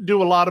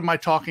do a lot of my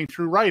talking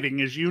through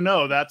writing, as you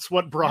know. That's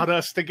what brought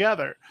us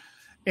together,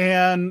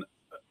 and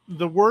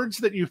the words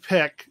that you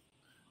pick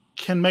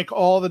can make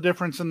all the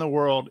difference in the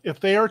world. If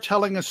they are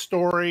telling a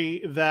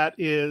story that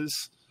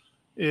is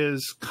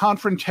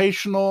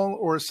confrontational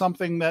or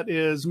something that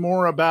is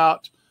more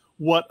about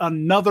what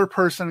another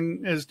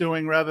person is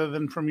doing rather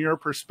than from your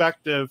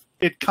perspective,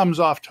 it comes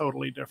off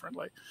totally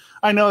differently.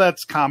 I know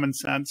that's common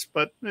sense,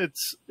 but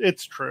it's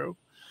true.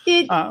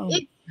 It's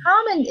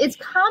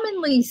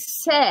commonly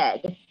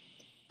said,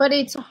 but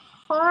it's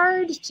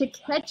hard to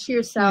catch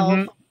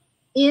yourself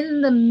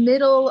in the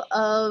middle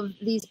of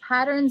these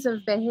patterns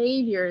of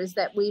behaviors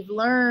that we've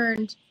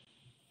learned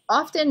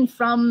often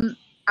from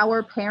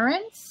our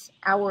parents,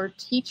 our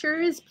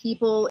teachers,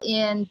 people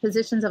in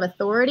positions of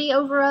authority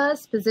over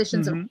us,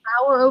 positions of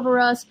power over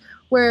us,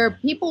 where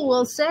people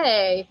will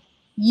say,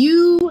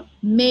 you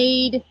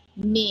made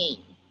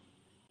me.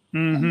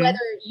 Whether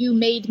you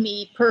made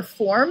me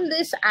perform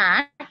this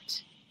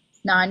act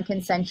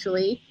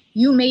non-consensually,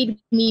 you made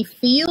me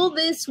feel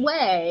this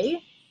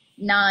way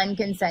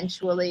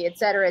non-consensually, et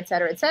cetera, et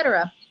cetera, et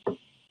cetera.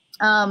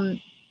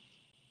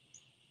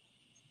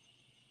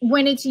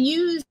 When it's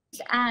used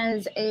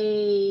as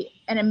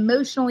an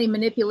emotionally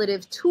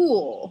manipulative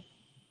tool,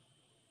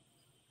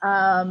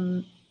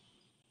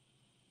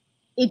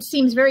 it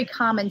seems very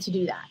common to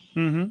do that.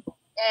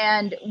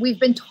 And we've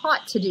been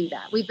taught to do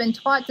that. We've been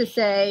taught to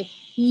say,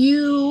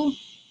 you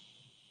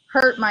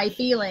hurt my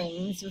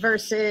feelings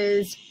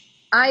versus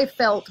I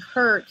felt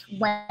hurt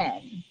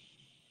when.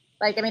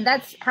 Like, I mean,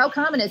 that's, how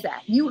common is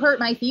that? You hurt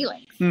my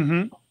feelings.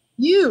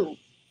 You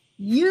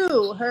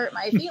hurt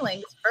my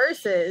feelings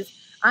versus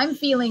I'm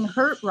feeling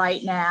hurt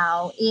right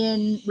now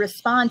in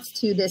response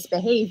to this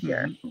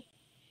behavior.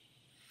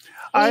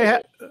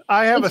 I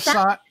have a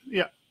sign.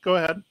 Yeah, go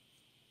ahead.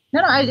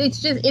 No,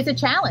 it's a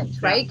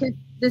challenge, right? Because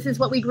this is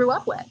what we grew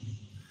up with.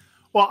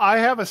 Well, I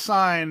have a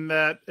sign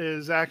that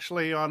is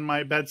actually on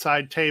my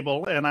bedside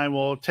table, and I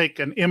will take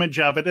an image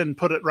of it and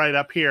put it right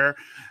up here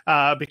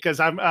because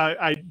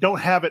I don't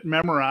have it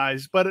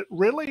memorized, but it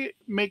really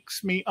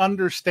makes me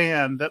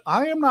understand that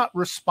I am not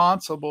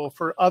responsible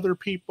for other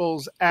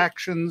people's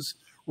actions,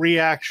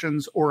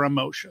 reactions, or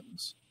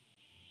emotions.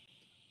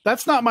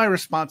 That's not my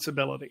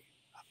responsibility.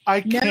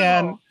 I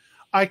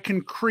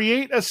can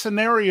create a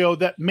scenario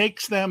that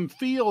makes them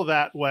feel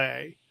that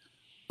way,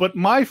 but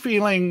my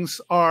feelings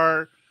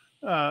are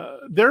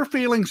their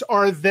feelings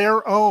are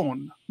their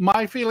own.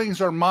 My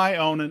feelings are my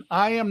own, and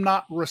I am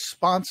not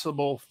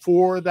responsible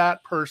for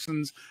that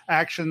person's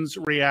actions,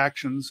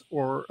 reactions,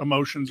 or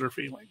emotions or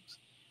feelings.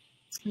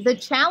 The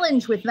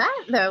challenge with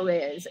that, though,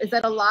 is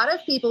that a lot of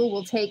people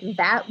will take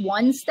that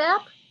one step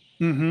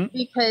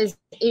because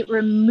it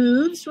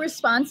removes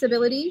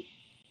responsibility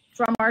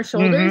from our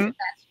shoulders.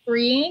 That's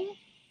freeing.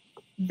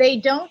 They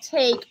don't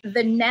take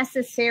the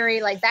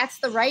necessary, like, that's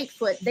the right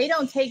foot. They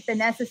don't take the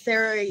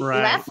necessary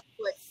left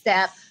foot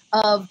step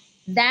of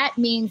that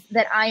means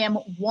that I am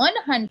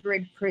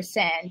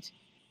 100%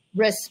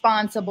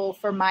 responsible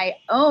for my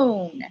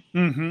own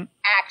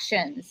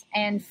actions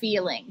and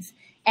feelings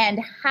and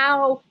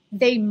how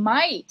they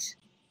might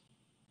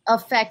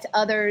affect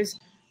others,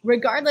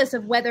 regardless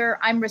of whether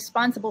I'm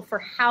responsible for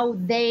how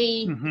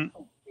they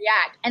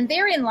react. And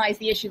therein lies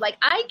the issue. Like,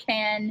 I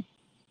can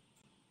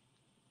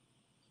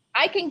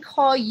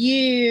call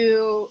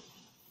you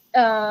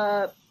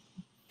a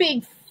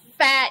big,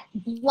 fat,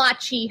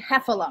 blotchy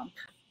heffalump,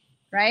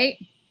 right?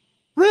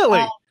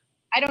 Really?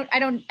 I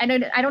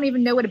don't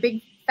even know what a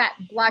big, fat,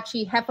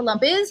 blotchy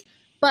heffalump is,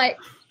 but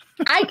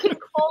I can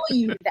call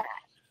you that.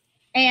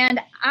 And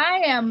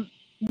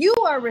you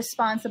are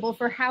responsible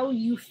for how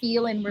you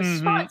feel in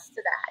response to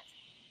that.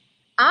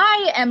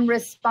 I am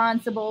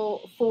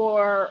responsible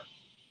for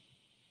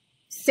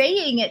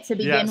saying it to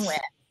begin with,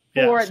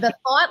 for the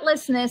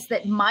thoughtlessness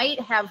that might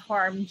have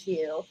harmed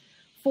you,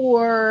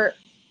 for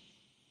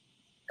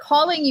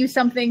calling you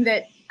something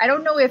that I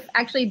don't know if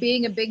actually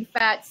being a big,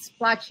 fat,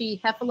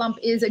 splotchy heffalump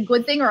is a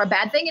good thing or a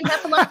bad thing in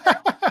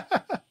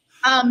heffalump.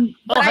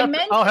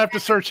 I'll have to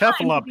search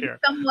heffalump here.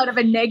 Somewhat of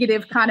a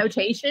negative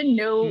connotation.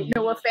 No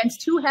offense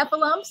to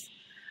heffalumps.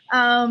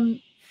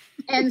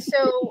 And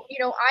so,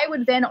 I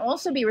would then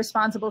also be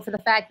responsible for the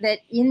fact that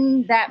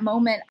in that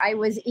moment, I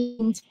was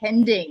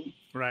intending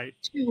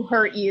to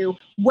hurt you,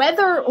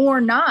 whether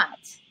or not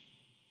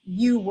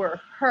you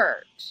were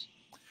hurt.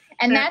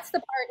 And that's the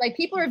part, like,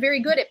 people are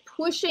very good at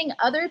pushing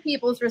other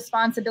people's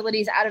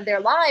responsibilities out of their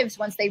lives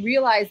once they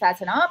realize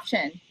that's an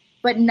option,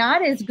 but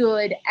not as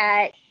good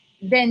at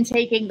then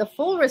taking the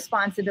full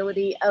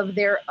responsibility of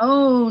their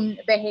own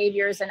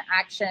behaviors and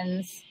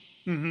actions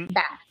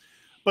back.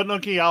 But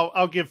Nookie,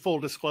 I'll give full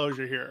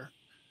disclosure here.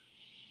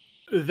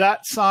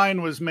 That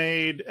sign was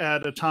made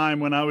at a time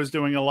when I was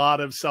doing a lot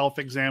of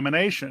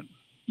self-examination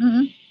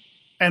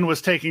and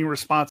was taking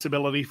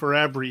responsibility for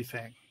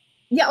everything.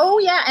 Yeah. Oh,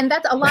 yeah. And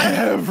that's a lot of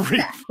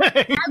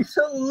everything.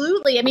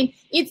 Absolutely. I mean,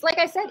 it's like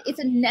I said, it's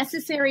a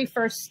necessary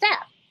first step.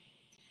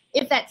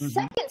 If that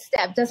second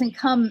step doesn't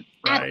come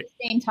at the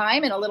same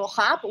time in a little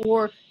hop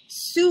or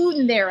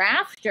soon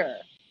thereafter,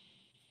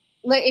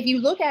 like if you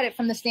look at it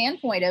from the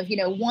standpoint of,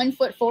 1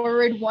 foot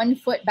forward, 1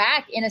 foot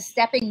back in a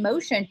stepping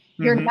motion,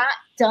 you're not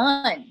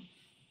done.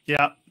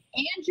 Yeah.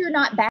 And you're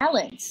not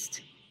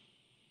balanced.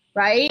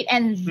 Right.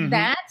 And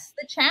that's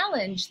the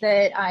challenge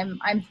that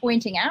I'm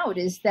pointing out,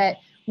 is that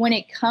when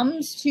it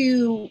comes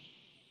to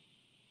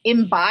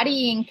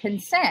embodying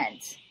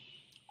consent,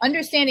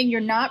 understanding you're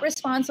not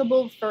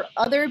responsible for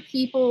other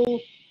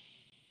people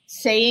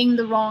saying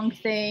the wrong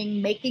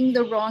thing, making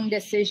the wrong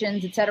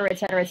decisions, et cetera, et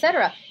cetera, et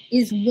cetera,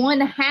 is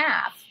one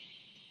half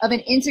of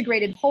an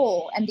integrated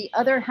whole. And the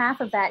other half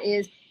of that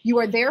is you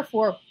are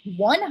therefore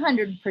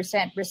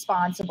 100%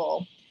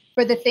 responsible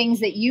for the things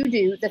that you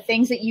do, the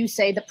things that you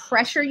say, the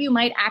pressure you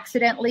might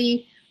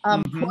accidentally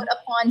put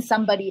upon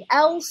somebody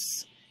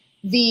else,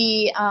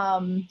 the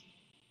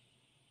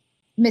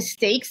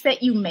mistakes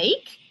that you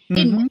make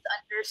in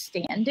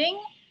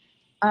misunderstanding,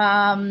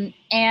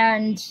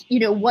 and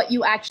what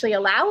you actually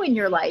allow in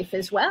your life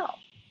as well.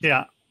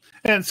 Yeah.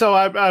 And so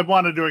I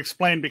wanted to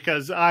explain,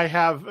 because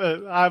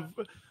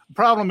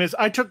problem is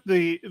I took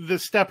the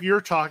step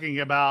you're talking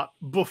about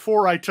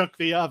before I took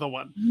the other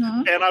one.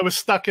 And I was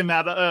stuck in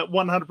that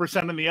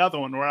 100% in the other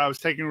one, where I was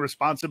taking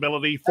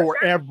responsibility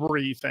for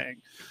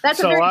everything.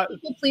 That's a very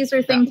people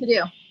pleaser thing to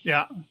do.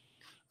 Yeah.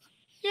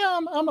 Yeah,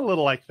 I'm a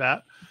little like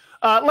that.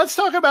 Let's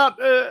talk about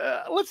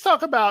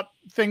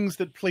things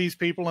that please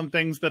people and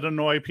things that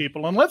annoy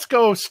people, and let's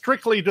go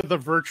strictly to the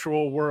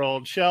virtual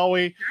world, shall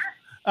we?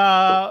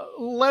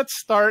 Let's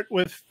start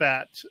with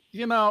that.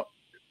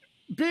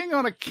 Being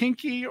on a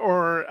kinky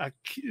or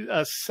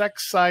a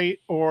sex site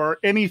or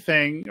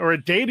anything, or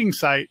a dating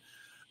site,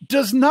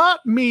 does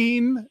not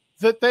mean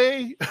that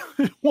they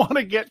want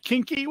to get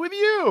kinky with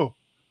you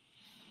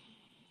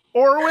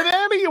or with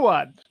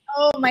anyone.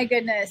 Oh my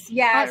goodness.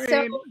 Yeah.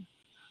 So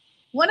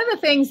one of the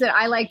things that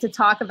I like to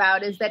talk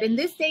about is that in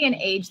this day and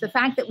age, the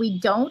fact that we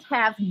don't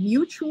have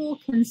mutual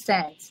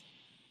consent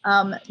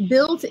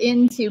built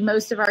into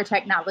most of our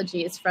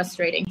technology is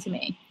frustrating to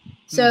me.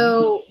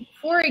 So,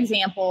 for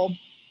example,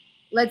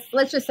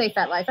 let's just say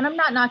FetLife, and I'm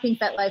not knocking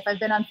FetLife. I've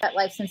been on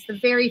FetLife since the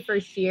very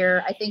first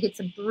year. I think it's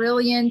a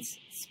brilliant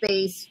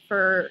space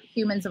for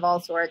humans of all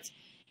sorts.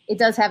 It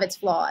does have its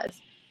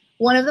flaws.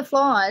 One of the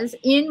flaws,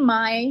 in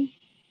my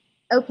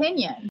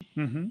opinion,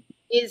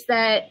 is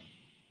that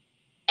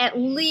at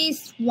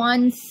least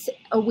once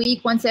a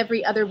week, once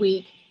every other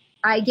week,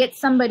 I get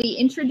somebody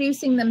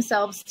introducing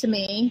themselves to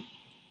me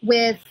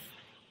with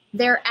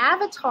their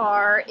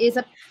avatar is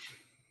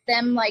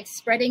them like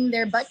spreading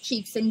their butt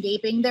cheeks and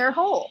gaping their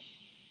hole.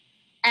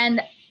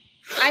 And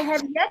I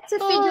have yet to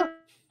figure out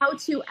how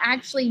to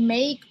actually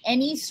make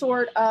any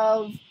sort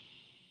of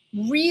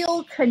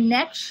real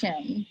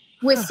connection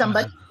with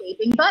somebody's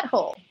gaping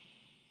butthole.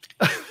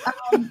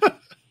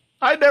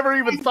 I never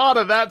even thought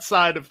of that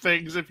side of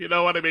things, if you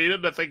know what I mean,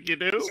 and I think you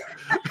do.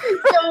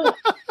 So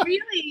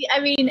really, I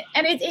mean,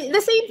 and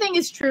the same thing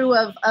is true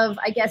of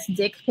I guess,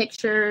 dick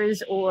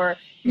pictures or,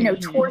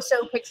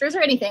 torso pictures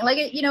or anything. Like,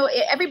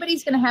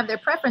 everybody's going to have their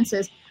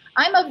preferences.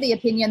 I'm of the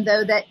opinion,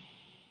 though, that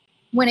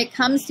when it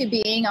comes to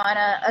being on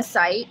a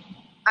site,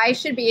 I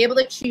should be able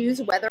to choose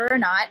whether or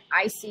not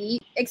I see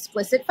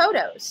explicit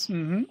photos.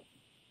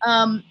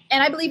 And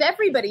I believe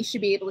everybody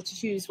should be able to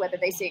choose whether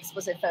they see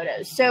explicit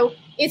photos. So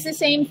it's the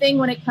same thing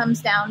when it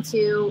comes down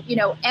to,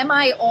 am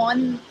I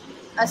on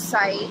a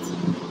site?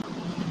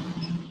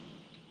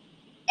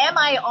 Am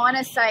I on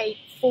a site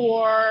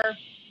for,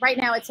 right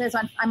now it says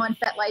I'm on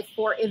FetLife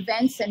for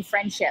events and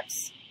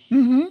friendships.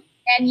 And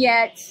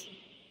yet,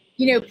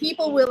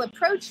 people will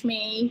approach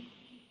me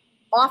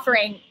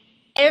offering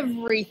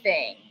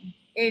everything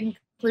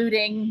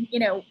including,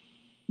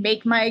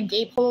 make my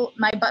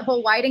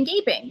butthole wide and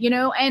gaping,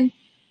 and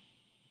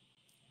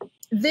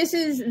this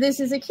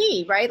is a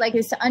key, right? Like,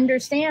 is to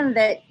understand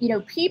that,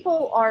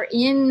 people are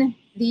in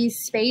these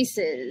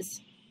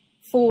spaces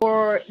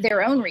for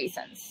their own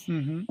reasons.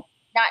 Mm-hmm.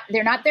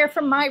 They're not there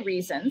for my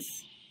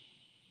reasons.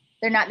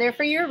 They're not there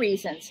for your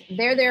reasons.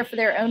 They're there for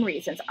their own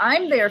reasons.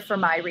 I'm there for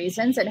my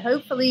reasons, and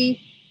hopefully,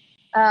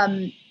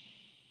 and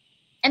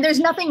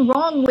there's nothing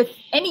wrong with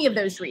any of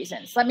those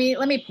reasons. Let me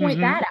point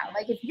mm-hmm. that out.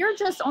 Like, if you're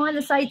just on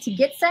the site to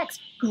get sex,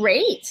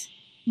 great.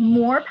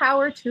 More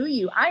power to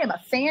you. I am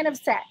a fan of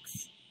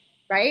sex,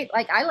 right?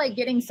 Like, I like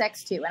getting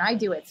sex too, and I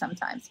do it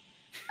sometimes.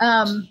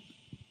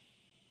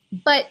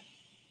 But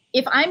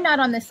if I'm not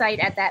on the site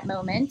at that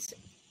moment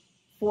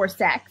for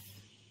sex,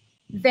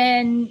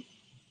 then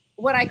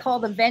what I call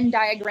the Venn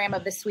diagram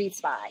of the sweet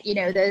spot,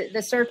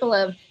 the circle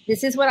of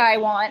this is what I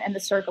want and the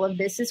circle of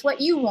this is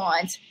what you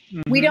want.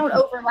 Mm-hmm. We don't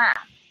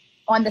overlap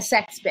on the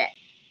sex bit,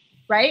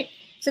 right?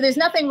 So there's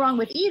nothing wrong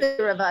with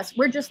either of us.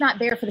 We're just not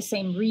there for the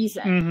same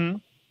reason. Mm-hmm.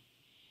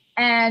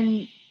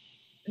 And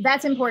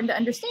that's important to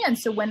understand.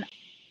 So when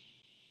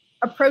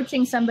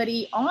approaching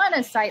somebody on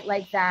a site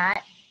like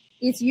that,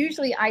 it's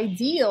usually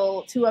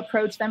ideal to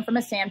approach them from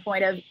a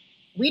standpoint of,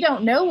 we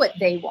don't know what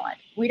they want.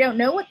 We don't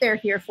know what they're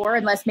here for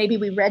unless maybe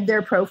we read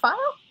their profile.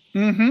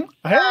 Mm-hmm.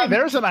 Hey,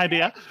 there's an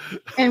idea.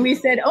 And we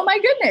said, oh my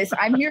goodness,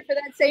 I'm here for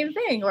that same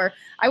thing. Or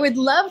I would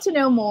love to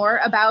know more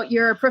about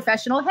your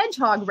professional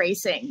hedgehog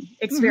racing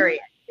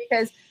experience, mm-hmm.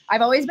 because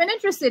I've always been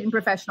interested in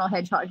professional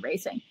hedgehog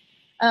racing.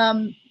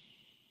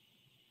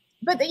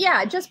 But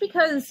yeah, just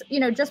because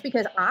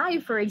I,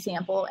 for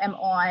example, am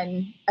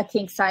on a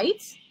kink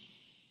site,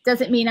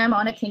 doesn't mean I'm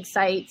on a kink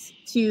site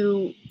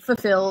to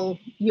fulfill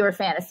your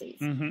fantasies.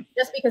 Mm-hmm.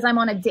 Just because I'm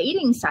on a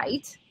dating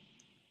site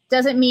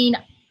doesn't mean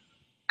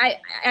I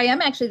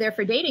am actually there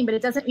for dating, but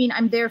it doesn't mean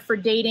I'm there for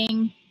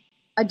dating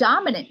a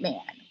dominant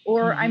man,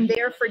 or mm-hmm. I'm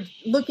there for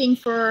looking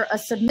for a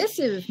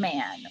submissive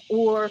man,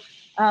 or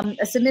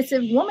a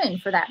submissive woman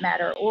for that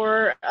matter,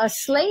 or a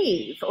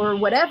slave or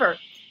whatever.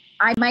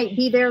 I might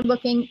be there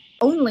looking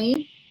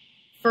only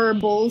for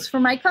bulls for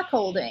my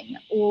cuckolding,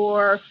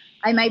 or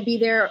I might be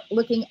there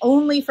looking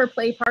only for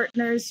play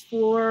partners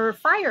for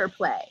fire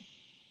play.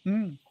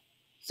 Mm.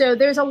 So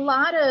there's a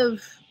lot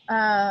of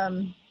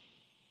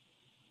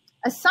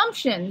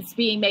assumptions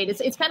being made.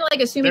 It's kind of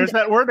like assuming— There's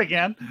that word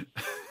again.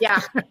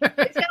 Yeah. It's kind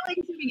of like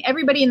assuming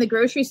everybody in the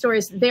grocery store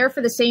is there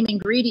for the same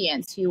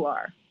ingredients you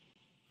are,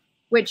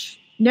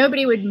 which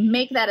nobody would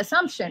make that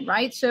assumption,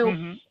 right? So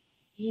mm-hmm.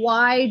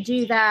 why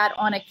do that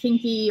on a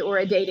kinky or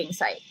a dating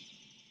site?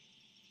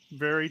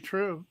 Very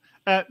true.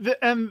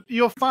 And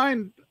you'll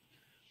find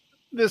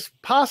this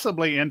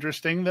possibly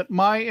interesting, that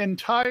my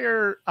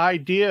entire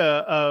idea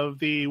of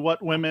the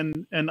What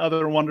Women and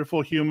Other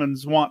Wonderful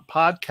Humans Want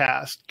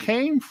podcast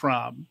came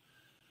from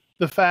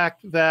the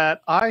fact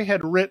that I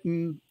had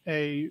written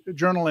a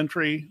journal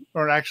entry,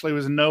 or actually it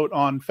was a note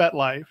on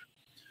FetLife,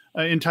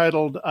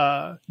 entitled,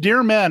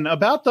 Dear Men,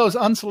 about those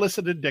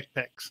unsolicited dick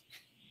pics.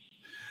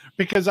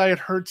 Because I had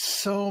heard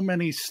so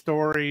many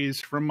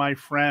stories from my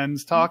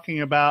friends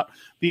talking about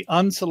the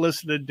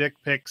unsolicited dick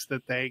pics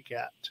that they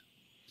get.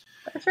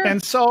 Sure.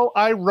 And so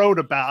I wrote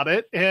about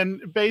it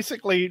and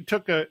basically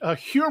took a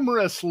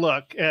humorous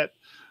look at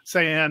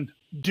saying,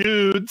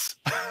 dudes,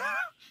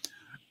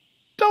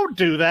 don't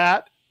do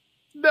that.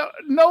 No,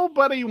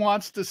 nobody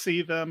wants to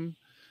see them.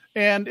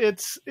 And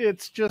it's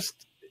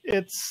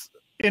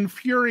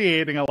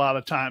infuriating a lot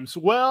of times.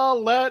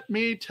 Well, let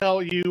me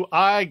tell you,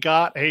 I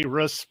got a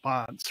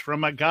response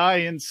from a guy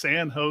in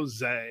San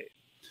Jose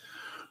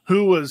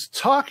who was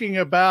talking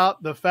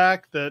about the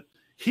fact that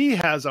he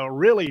has a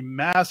really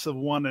massive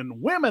one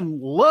and women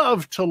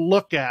love to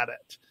look at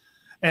it.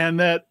 And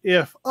that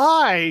if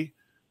I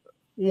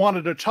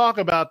wanted to talk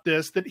about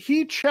this, that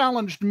he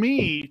challenged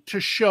me to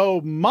show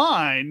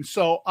mine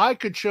so I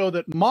could show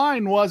that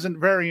mine wasn't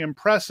very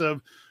impressive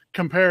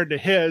compared to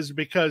his,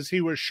 because he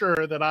was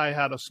sure that I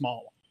had a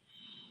small one.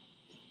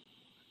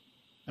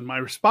 And my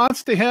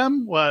response to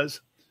him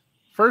was,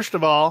 first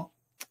of all,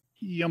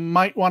 you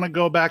might want to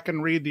go back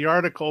and read the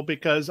article,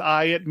 because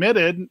I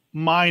admitted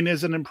mine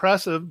isn't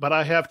impressive, but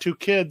I have 2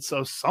 kids,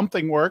 so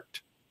something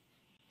worked.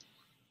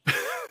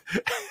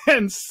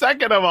 And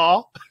second of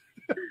all,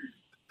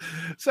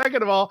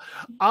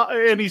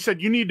 and he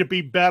said, you need to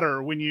be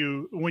better when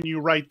you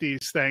write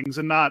these things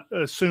and not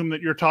assume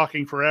that you're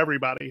talking for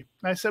everybody.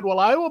 I said, well,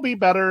 I will be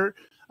better,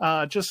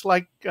 just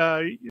like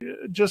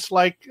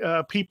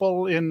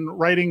people in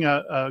writing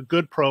a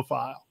good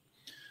profile.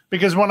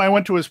 Because when I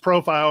went to his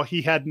profile,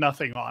 he had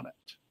nothing on it.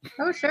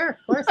 Oh, sure, of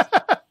course.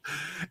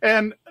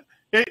 And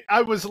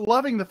I was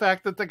loving the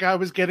fact that the guy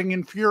was getting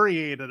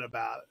infuriated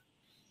about it.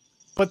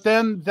 But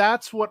then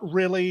that's what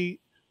really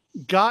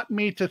got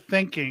me to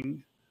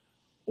thinking,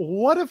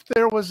 what if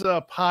there was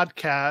a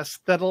podcast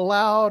that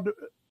allowed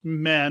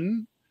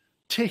men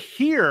to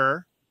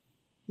hear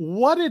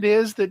what it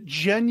is that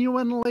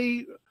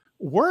genuinely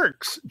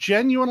works,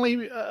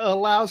 genuinely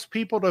allows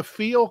people to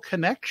feel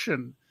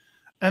connection?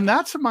 And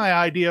that's my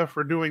idea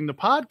for doing the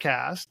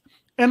podcast.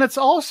 And it's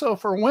also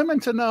for women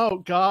to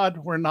know, God,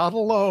 we're not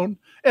alone.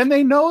 And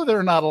they know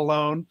they're not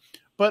alone.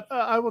 But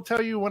I will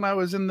tell you, when I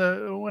was in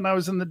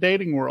the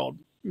dating world,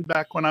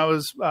 back when I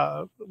was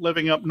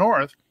living up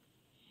north,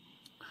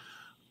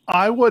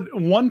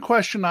 one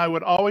question I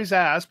would always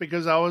ask,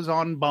 because I was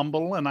on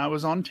Bumble and I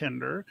was on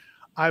Tinder,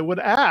 I would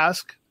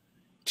ask,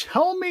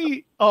 tell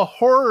me a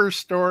horror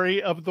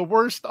story of the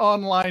worst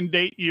online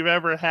date you've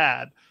ever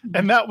had.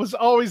 And that was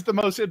always the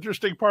most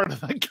interesting part of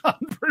the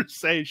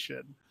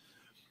conversation.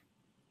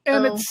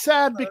 And it's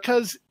sad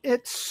because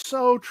it's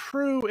so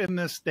true in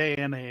this day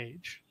and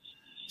age.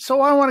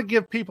 So I want to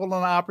give people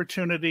an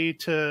opportunity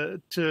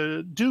to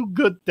do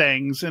good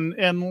things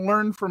and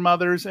learn from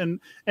others and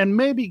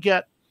maybe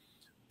get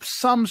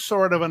some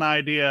sort of an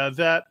idea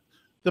that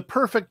the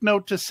perfect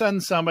note to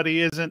send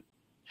somebody isn't,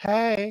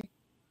 hey,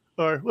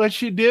 or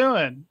what's you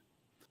doing?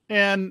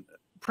 And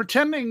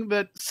pretending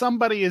that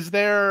somebody is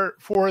there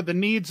for the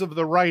needs of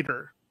the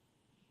writer.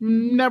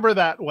 Never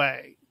that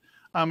way.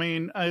 I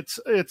mean,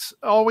 it's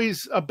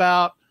always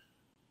about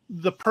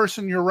the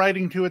person you're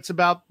writing to. It's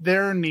about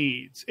their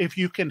needs. If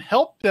you can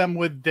help them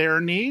with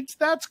their needs,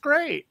 that's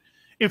great.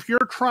 If you're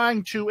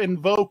trying to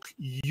invoke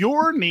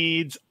your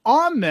needs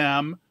on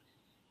them,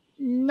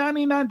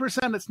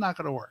 99% it's not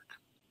going to work.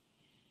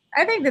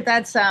 I think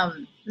that's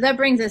that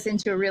brings us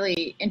into a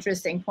really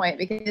interesting point,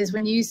 because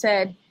when you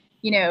said,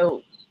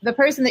 the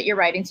person that you're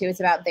writing to, it's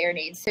about their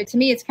needs. So to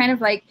me, it's kind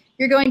of like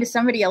you're going to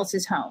somebody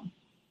else's home.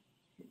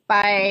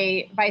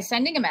 By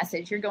sending a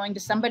message, you're going to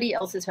somebody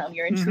else's home.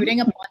 You're intruding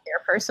upon their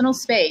personal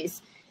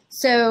space.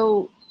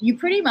 So you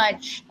pretty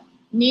much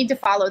need to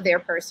follow their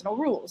personal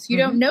rules. You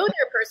don't know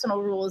their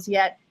personal rules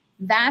yet.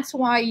 That's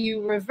why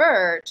you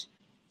revert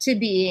to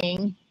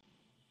being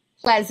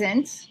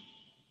pleasant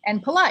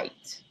and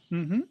polite,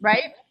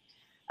 right?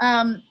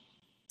 And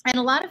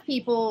a lot of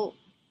people,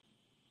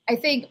 I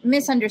think,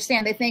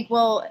 misunderstand. They think,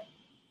 well,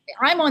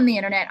 I'm on the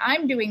internet,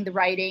 I'm doing the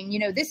writing,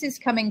 this is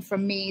coming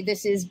from me.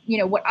 This is,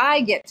 what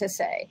I get to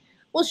say.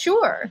 Well,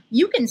 sure,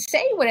 you can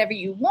say whatever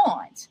you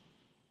want.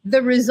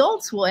 The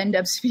results will end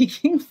up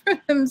speaking for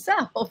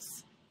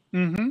themselves.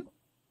 And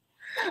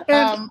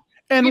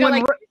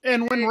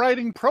when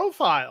writing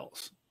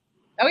profiles,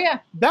 oh yeah,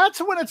 that's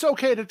when it's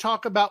okay to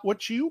talk about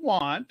what you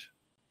want.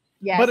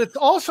 Yes. But it's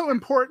also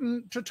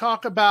important to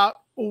talk about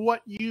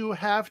what you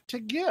have to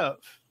give.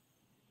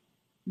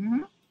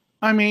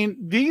 I mean,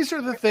 these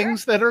are the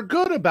things that are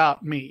good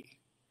about me.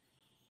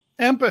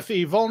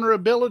 Empathy,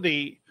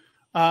 vulnerability,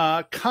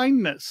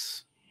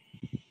 kindness.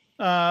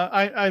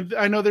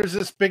 I know there's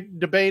this big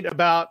debate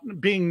about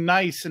being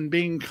nice and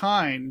being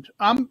kind.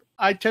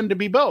 I tend to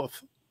be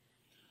both.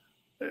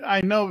 I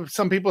know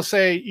some people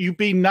say you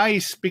be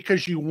nice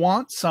because you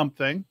want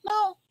something.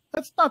 No,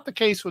 that's not the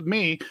case with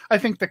me. I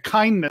think the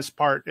kindness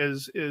part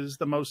is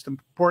the most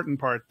important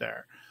part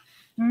there.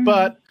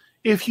 But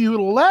if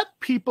you let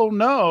people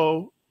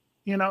know,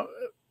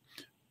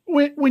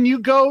 when you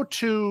go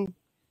to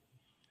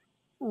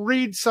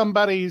read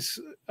somebody's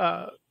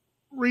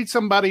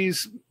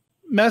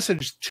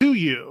message to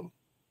you,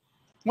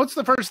 what's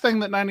the first thing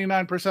that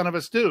 99% of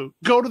us do?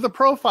 Go to the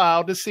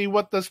profile to see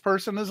what this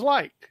person is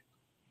like.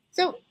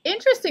 So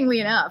interestingly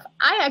enough,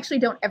 I actually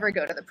don't ever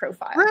go to the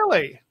profile.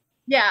 Really?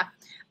 Yeah.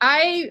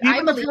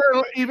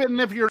 Even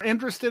if you're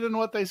interested in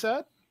what they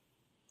said?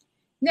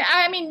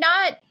 I mean,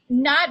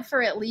 not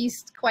for at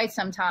least quite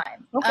some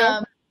time. Okay.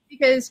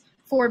 Because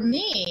for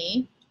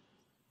me,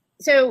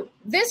 so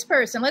this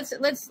person,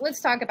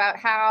 let's talk about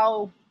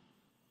how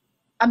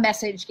a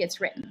message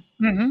gets written.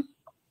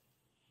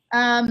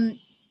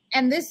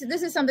 And this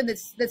is something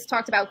that's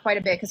talked about quite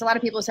a bit, because a lot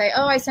of people say,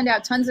 oh, I send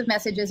out tons of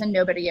messages and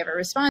nobody ever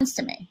responds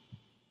to me.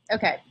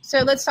 Okay, so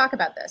let's talk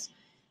about this.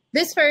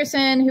 This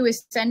person who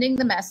is sending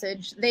the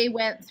message, they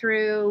went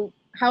through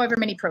however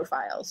many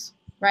profiles,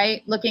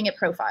 right? Looking at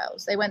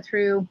profiles. They went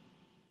through,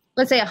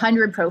 let's say,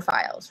 100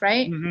 profiles,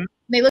 right?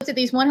 They looked at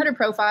these 100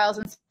 profiles,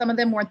 and some of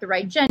them weren't the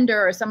right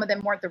gender, or some of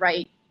them weren't the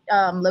right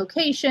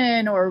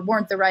location, or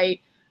weren't the right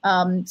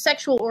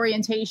sexual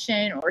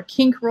orientation or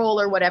kink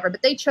role or whatever,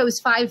 but they chose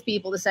 5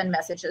 people to send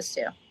messages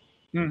to.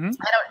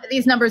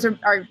 These numbers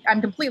are,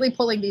 I'm completely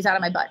pulling these out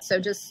of my butt, so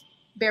just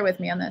bear with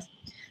me on this.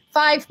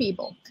 5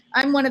 people.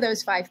 I'm one of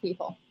those 5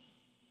 people.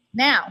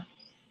 Now,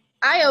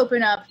 I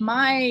open up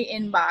my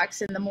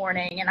inbox in the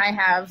morning and I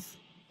have,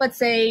 let's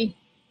say,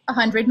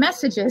 100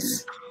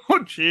 messages. Oh,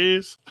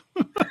 jeez.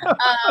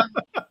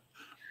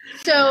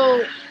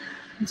 So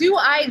do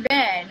I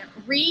then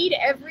read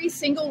every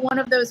single one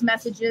of those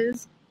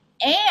messages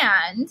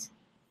and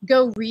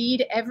go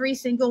read every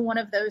single one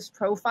of those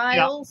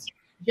profiles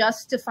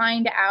just to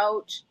find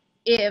out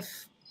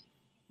if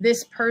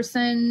this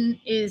person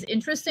is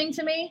interesting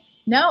to me?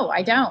 No,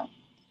 I don't.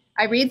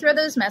 I read through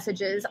those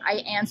messages. I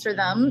answer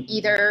them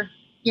either,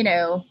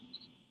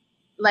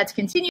 let's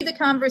continue the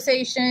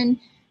conversation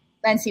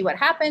and see what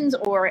happens,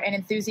 or an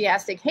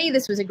enthusiastic, hey,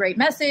 this was a great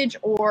message,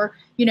 or,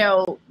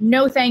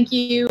 no, thank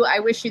you. I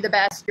wish you the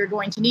best. You're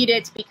going to need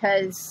it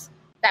because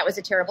that was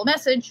a terrible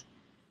message.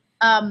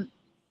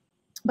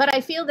 But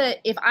I feel that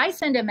if I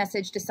send a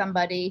message to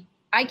somebody,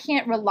 I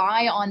can't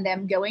rely on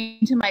them going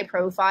to my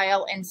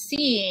profile and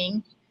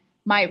seeing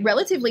my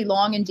relatively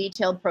long and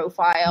detailed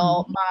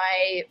profile,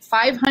 my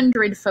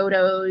 500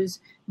 photos,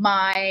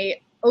 my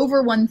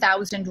over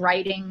 1,000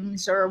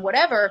 writings or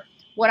whatever.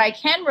 What I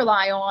can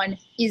rely on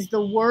is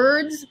the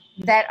words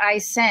that I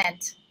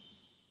sent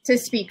to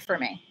speak for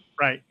me.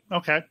 Right.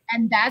 Okay.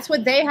 And that's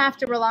what they have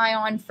to rely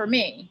on for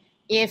me.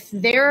 If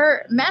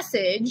their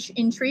message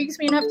intrigues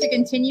me enough to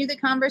continue the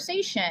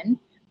conversation,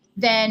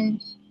 then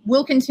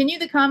we'll continue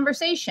the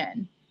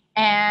conversation.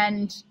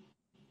 And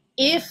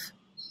if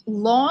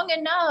long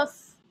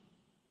enough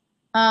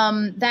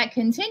that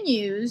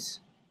continues,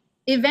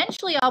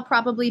 eventually I'll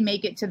probably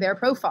make it to their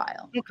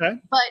profile. Okay.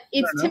 But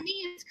it's, to me,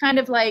 it's kind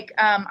of like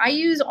I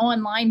use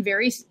online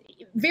very,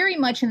 very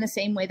much in the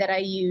same way that I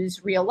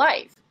use real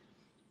life.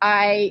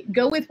 I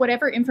go with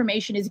whatever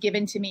information is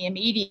given to me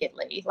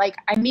immediately. Like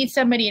I meet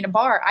somebody in a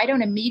bar, I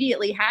don't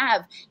immediately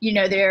have, you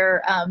know,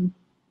 their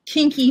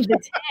kinky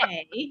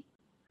vitae,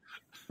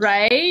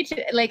 right?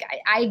 Like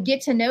I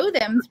get to know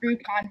them through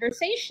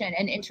conversation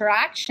and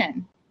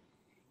interaction.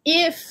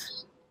 If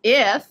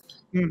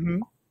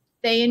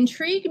they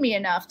intrigue me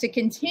enough to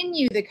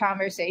continue the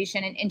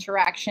conversation and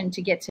interaction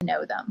to get to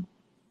know them.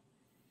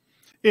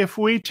 If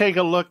we take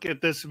a look at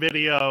this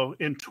video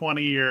in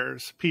 20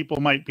 years, people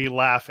might be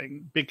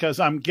laughing because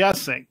I'm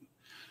guessing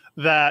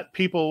that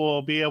people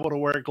will be able to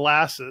wear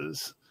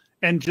glasses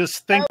and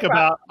just think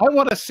about, I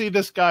want to see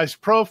this guy's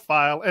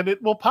profile, and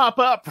it will pop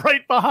up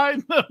right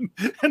behind them.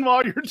 And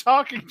while you're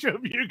talking to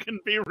them, you can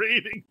be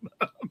reading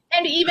them.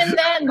 And even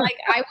then, like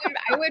I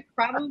would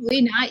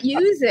probably not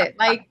use it.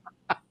 Like,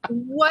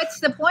 what's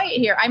the point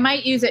here? I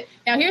might use it.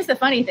 Now, here's the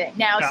funny thing.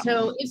 Now,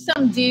 so if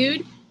some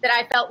dude that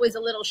I felt was a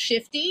little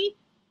shifty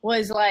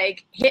was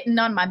like hitting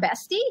on my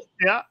bestie,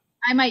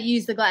 I might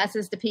use the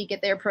glasses to peek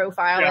at their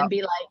profile and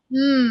be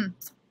like,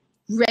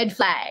 red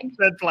flag.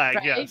 Red flag,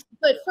 right? Yes.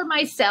 But for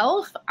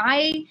myself,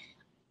 I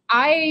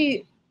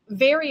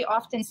very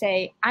often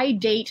say I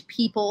date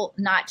people,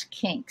 not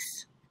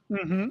kinks.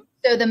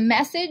 So the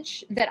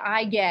message that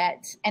I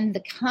get and the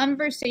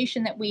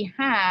conversation that we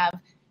have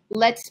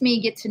lets me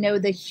get to know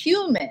the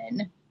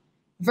human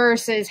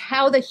versus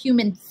how the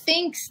human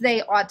thinks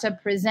they ought to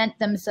present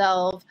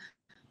themselves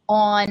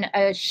on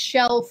a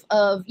shelf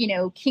of, you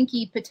know,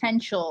 kinky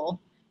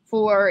potential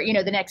for, you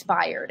know, the next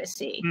buyer to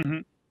see.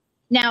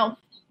 Now,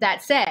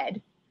 that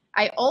said,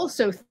 I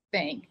also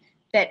think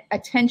that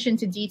attention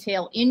to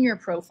detail in your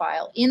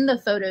profile, in the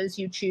photos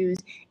you choose,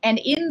 and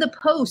in the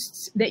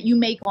posts that you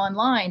make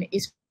online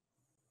is,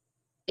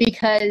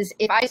 because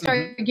if I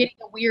start getting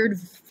a weird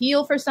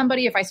feel for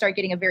somebody, if I start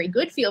getting a very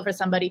good feel for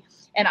somebody,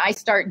 and I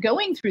start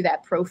going through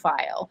that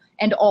profile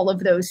and all of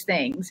those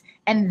things,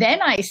 and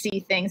then I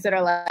see things that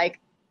are like,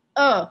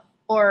 oh,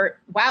 or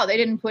wow, they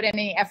didn't put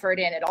any effort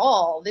in at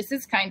all. This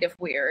is kind of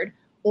weird.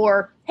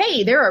 Or,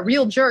 hey, they're a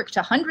real jerk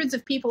to hundreds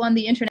of people on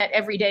the internet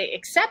every day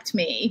except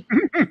me.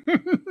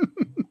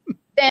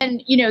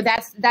 Then, you know,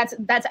 that's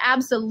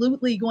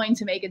absolutely going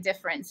to make a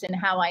difference in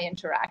how I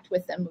interact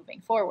with them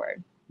moving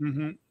forward.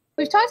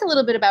 We've talked a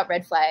little bit about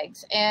red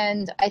flags,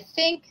 and I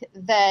think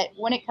that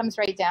when it comes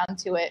right down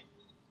to it,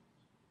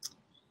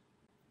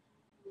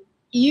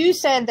 you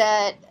said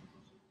that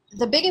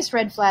the biggest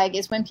red flag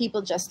is when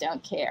people just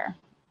don't care.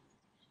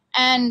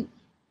 And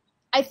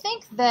I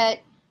think that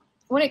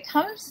when it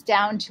comes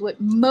down to it,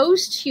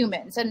 most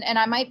humans, and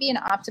I might be an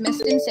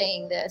optimist in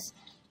saying this,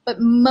 but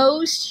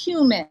most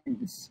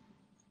humans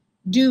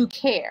do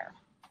care.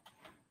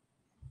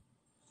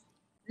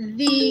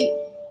 The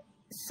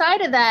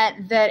side of that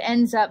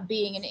ends up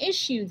being an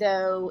issue,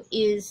 though,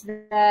 is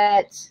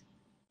that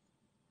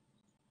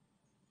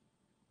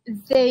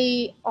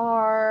they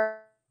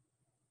are,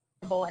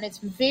 and it's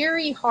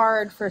very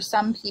hard for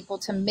some people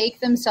to make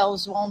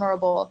themselves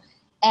vulnerable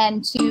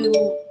and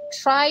to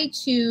try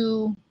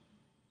to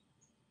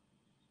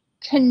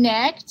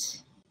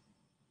connect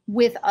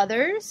with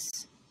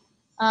others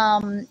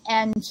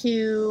and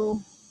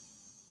to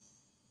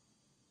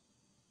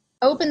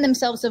open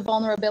themselves to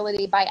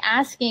vulnerability by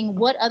asking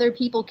what other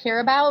people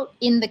care about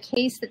in the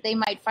case that they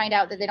might find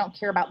out that they don't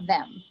care about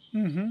them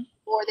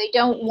or they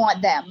don't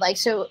want them. Like,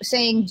 so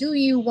saying, do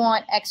you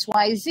want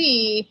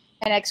XYZ?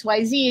 And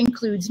XYZ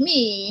includes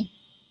me,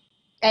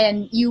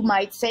 and you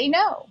might say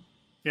no.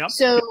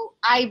 So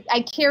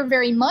I care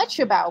very much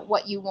about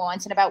what you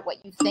want and about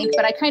what you think,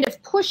 but I kind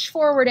of push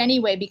forward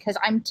anyway because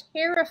I'm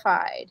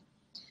terrified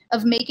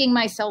of making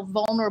myself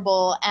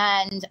vulnerable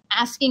and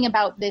asking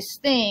about this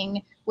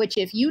thing, which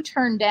if you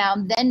turn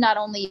down, then not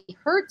only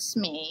hurts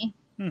me,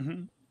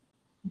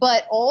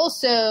 but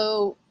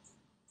also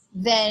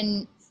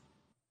then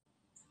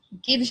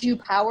gives you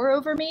power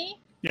over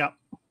me.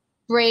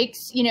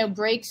 Breaks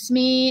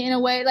me in a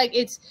way. Like,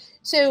 it's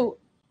so,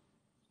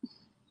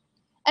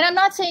 and I'm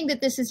not saying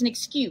that this is an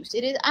excuse.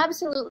 It is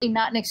absolutely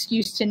not an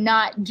excuse to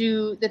not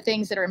do the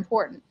things that are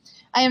important.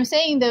 I am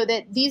saying, though,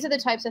 that these are the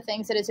types of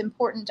things that is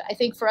important, I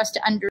think, for us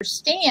to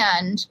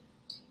understand,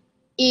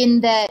 in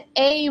that,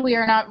 A, we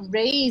are not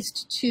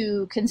raised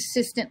to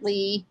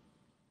consistently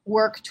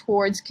work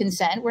towards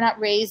consent. We're not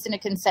raised in a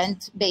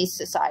consent-based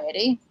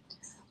society.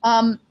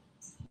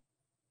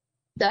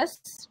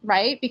 Thus,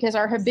 right? Because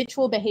our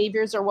habitual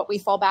behaviors are what we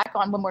fall back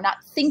on when we're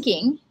not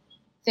thinking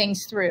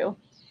things through.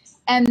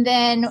 And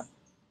then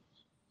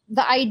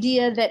the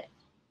idea that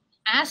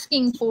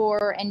asking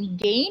for and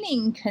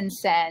gaining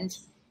consent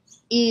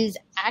is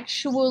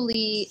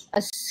actually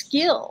a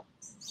skill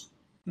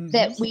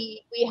that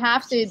we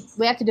have to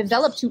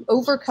develop to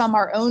overcome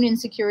our own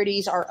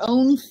insecurities, our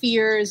own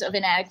fears of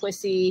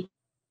inadequacy,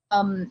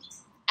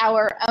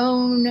 our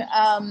own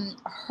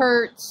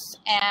hurts,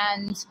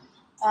 and so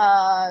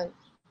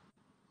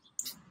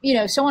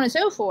on and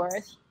so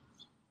forth.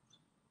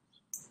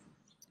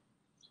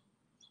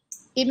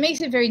 It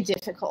makes it very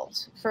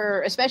difficult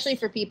especially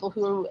for people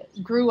who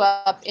grew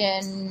up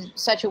in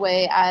such a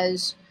way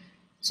as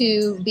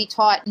to be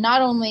taught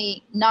not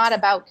only not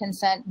about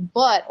consent,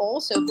 but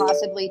also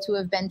possibly to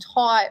have been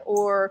taught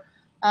or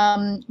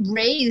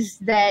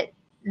raised that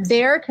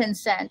their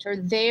consent or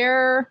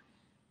their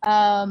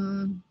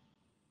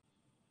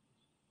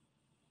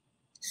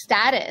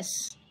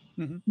status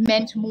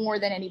meant more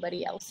than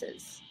anybody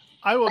else's.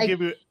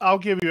 I'll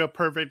give you a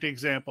perfect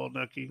example,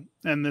 Nookie,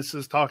 and this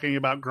is talking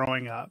about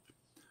growing up.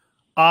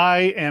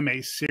 I am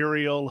a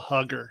serial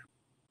hugger.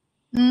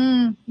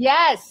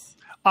 Yes.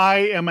 I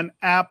am an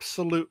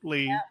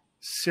absolutely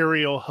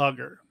serial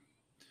hugger.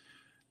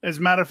 As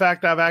a matter of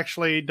fact, I've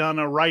actually done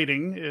a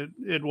writing.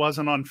 It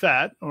wasn't on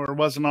FET or it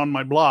wasn't on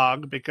my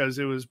blog because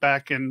it was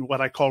back in what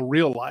I call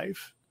real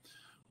life,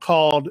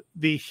 called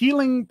The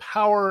Healing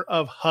Power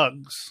of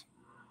Hugs.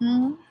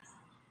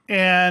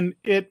 And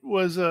it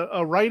was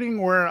a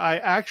writing where I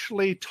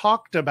actually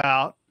talked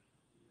about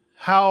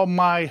how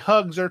my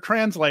hugs are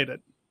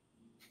translated.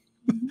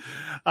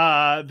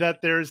 That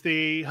there's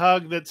the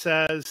hug that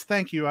says,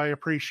 thank you, I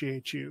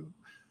appreciate you.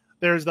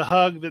 There's the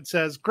hug that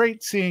says,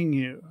 great seeing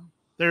you.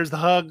 There's the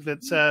hug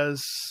that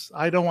says,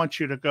 I don't want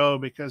you to go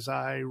because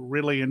I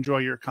really enjoy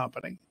your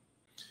company.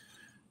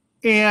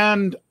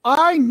 And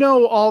I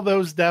know all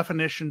those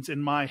definitions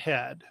in my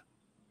head.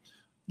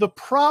 The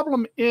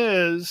problem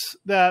is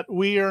that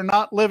we are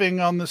not living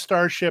on the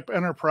Starship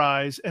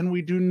Enterprise and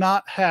we do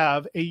not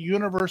have a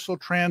universal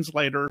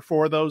translator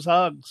for those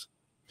hugs.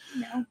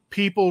 No.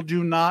 People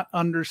do not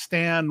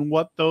understand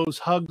what those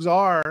hugs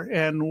are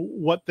and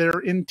what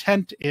their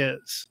intent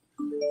is.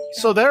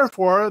 So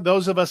therefore,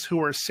 those of us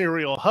who are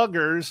serial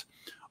huggers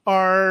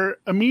are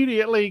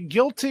immediately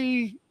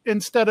guilty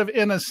instead of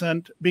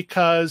innocent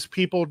because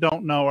people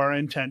don't know our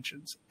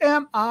intentions.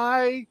 And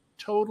I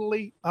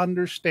totally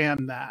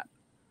understand that.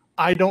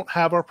 I don't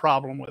have a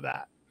problem with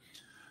that.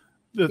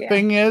 The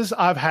thing is,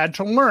 I've had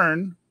to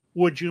learn,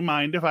 would you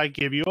mind if I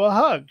give you a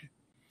hug?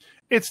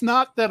 It's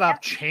not that I've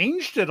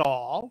changed it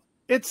all.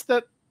 It's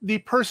that the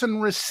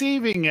person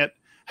receiving it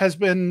has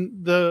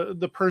been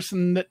the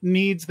person that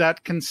needs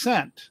that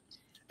consent.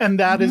 And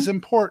that is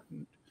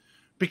important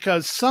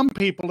because some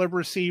people have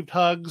received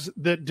hugs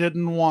that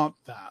didn't want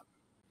that.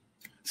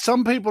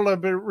 Some people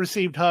have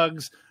received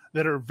hugs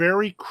that are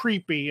very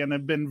creepy and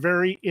have been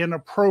very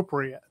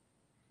inappropriate.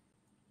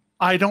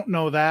 I don't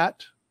know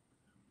that.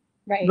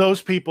 Right.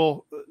 Those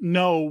people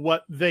know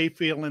what they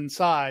feel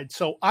inside.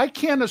 So I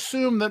can't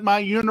assume that my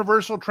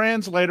universal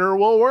translator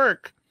will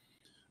work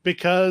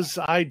because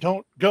I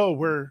don't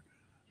go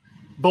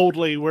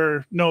boldly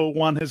where no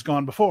one has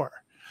gone before.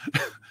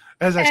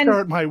 As I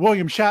start my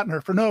William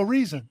Shatner for no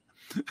reason.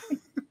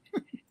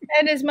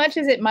 And as much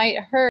as it might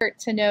hurt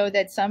to know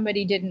that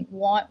somebody didn't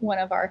want one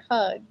of our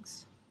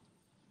hugs,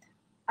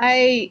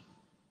 I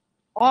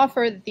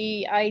offer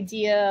the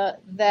idea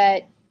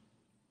that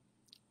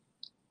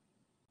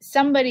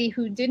somebody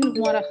who didn't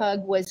want a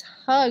hug was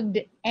hugged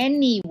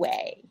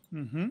anyway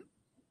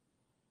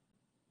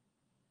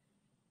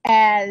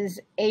as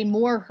a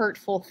more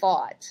hurtful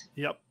thought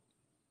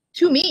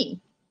to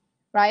me,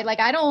 right? Like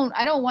I don't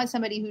want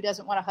somebody who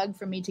doesn't want a hug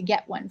from me to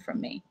get one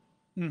from me.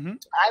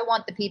 I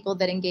want the people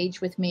that engage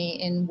with me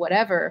in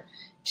whatever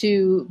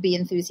to be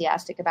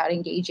enthusiastic about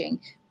engaging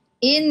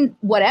in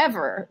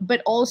whatever,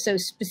 but also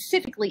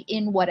specifically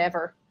in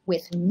whatever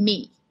with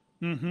me.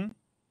 And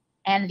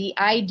the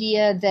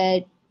idea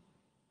that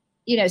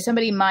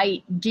somebody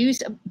might do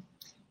some.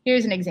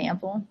 Here's an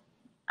example.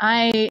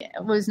 I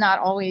was not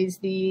always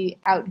the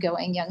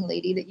outgoing young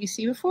lady that you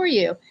see before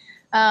you.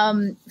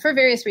 For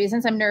various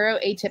reasons, I'm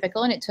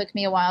neuroatypical, and it took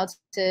me a while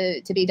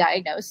to be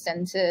diagnosed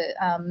and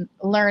to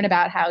learn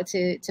about how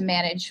to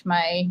manage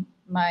my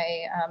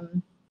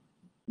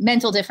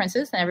mental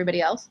differences than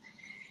everybody else.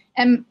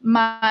 And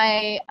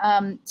my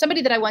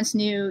somebody that I once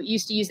knew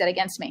used to use that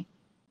against me.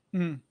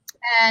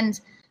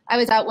 And I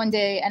was out one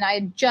day and I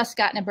had just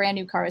gotten a brand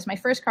new car. It was my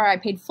first car. I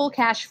paid full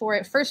cash for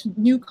it. First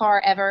new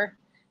car ever.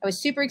 I was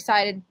super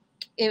excited.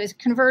 It was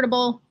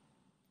convertible.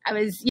 I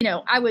was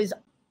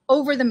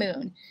over the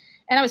moon.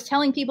 And I was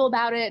telling people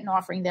about it and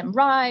offering them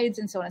rides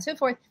and so on and so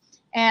forth.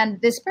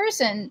 And this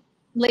person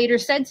later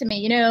said to me,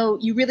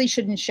 you really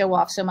shouldn't show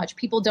off so much.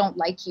 People don't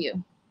like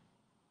you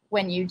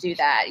when you do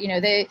that.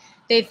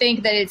 They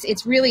think that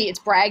it's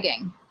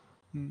bragging.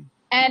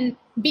 And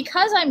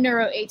because I'm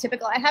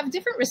neuroatypical, I have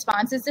different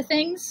responses to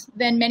things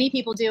than many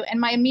people do. And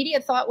my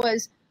immediate thought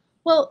was,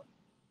 well,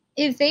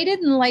 if they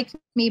didn't like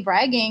me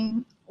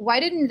bragging, why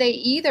didn't they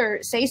either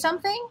say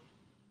something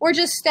or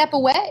just step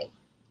away?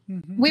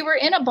 Mm-hmm. We were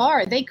in a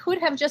bar. They could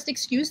have just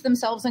excused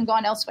themselves and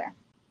gone elsewhere.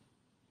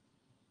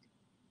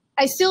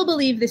 I still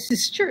believe this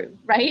is true,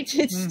 right?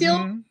 It's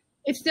still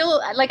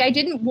like, I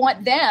didn't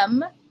want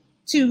them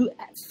to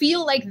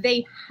feel like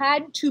they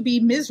had to be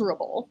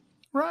miserable.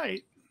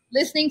 Right.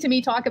 Listening to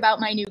me talk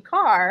about my new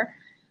car,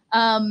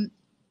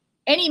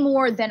 any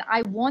more than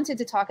I wanted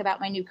to talk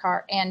about my new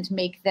car and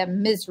make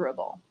them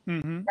miserable.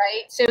 Mm-hmm.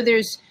 Right. So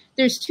there's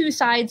two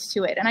sides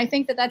to it. And I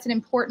think that that's an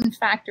important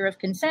factor of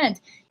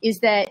consent, is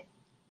that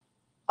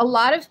a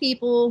lot of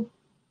people,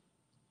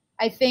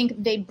 I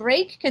think they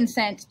break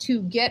consent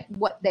to get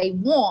what they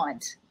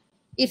want.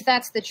 If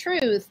that's the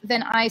truth,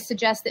 then I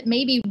suggest that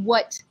maybe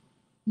what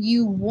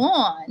you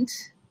want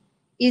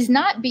is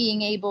not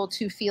being able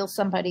to feel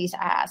somebody's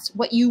ass.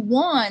 What you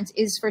want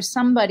is for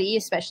somebody,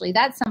 especially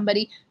that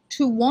somebody,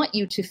 to want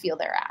you to feel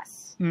their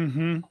ass.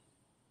 Mm-hmm.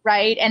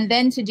 Right? And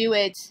then to do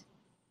it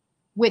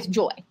with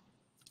joy.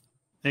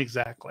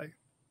 Exactly.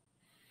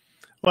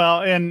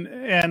 Well,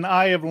 and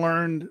I have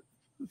learned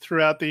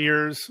throughout the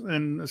years,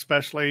 and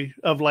especially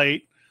of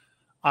late,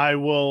 I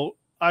will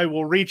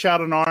reach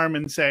out an arm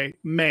and say,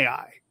 "May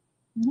I?"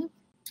 Mm-hmm.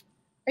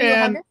 Are you a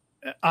hugger?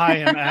 I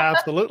am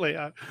absolutely.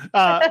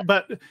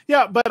 But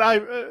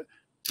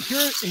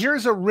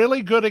here's a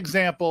really good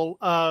example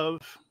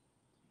of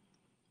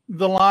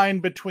the line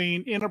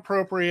between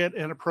inappropriate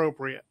and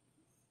appropriate.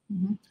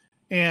 Mm-hmm.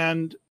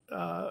 And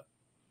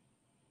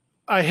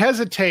I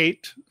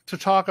hesitate to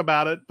talk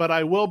about it, but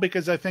I will,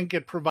 because I think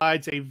it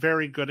provides a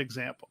very good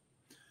example.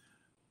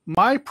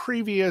 My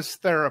previous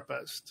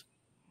therapist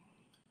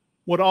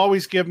would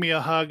always give me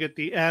a hug at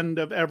the end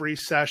of every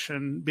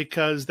session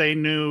because they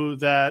knew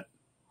that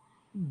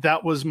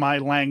was my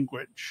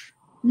language,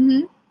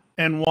 mm-hmm.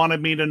 and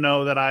wanted me to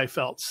know that I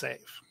felt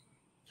safe.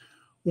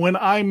 When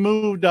I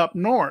moved up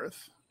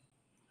north,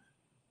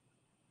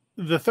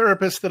 the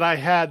therapist that I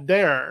had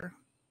there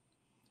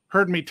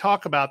heard me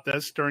talk about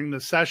this during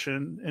the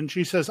session, and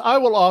she says, "I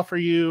will offer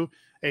you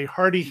a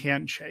hearty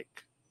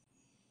handshake."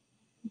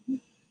 Mm-hmm.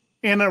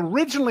 And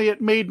originally it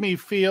made me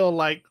feel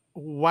like,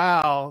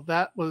 wow,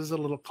 that was a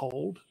little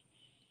cold.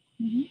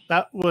 Mm-hmm.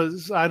 That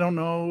was, I don't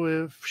know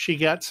if she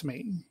gets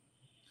me.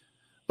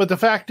 But the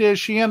fact is,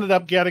 she ended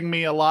up getting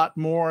me a lot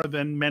more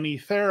than many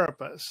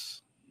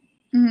therapists.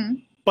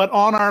 Mm-hmm. But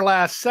on our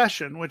last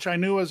session, which I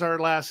knew was our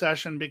last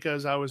session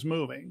because I was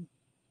moving,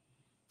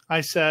 I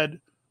said,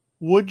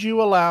 "Would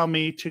you allow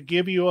me to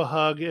give you a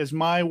hug as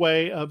my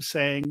way of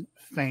saying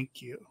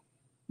thank you?"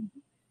 Mm-hmm.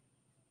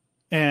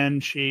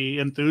 And she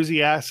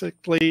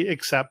enthusiastically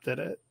accepted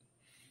it.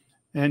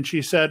 And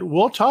she said,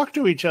 "We'll talk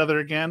to each other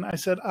again." I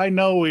said, "I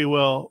know we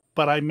will,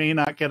 but I may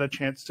not get a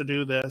chance to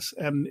do this.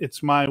 And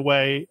it's my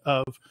way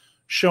of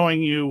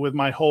showing you with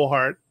my whole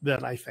heart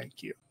that I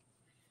thank you."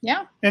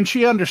 Yeah. And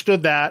she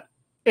understood that.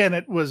 And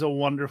it was a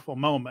wonderful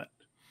moment,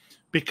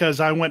 because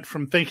I went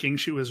from thinking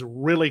she was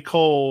really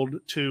cold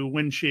to,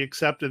 when she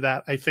accepted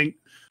that, I think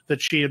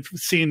that she had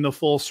seen the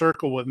full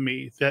circle with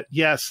me, that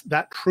yes,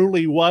 that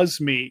truly was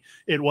me.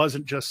 It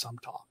wasn't just some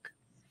talk.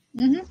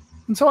 Mm-hmm.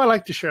 And so I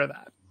like to share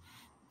that.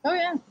 Oh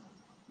yeah.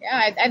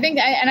 Yeah. I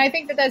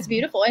think that that's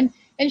beautiful.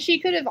 And she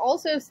could have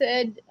also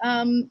said,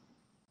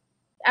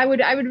 I would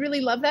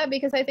really love that,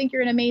 because I think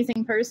you're an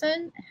amazing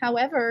person.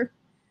 However,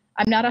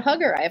 I'm not a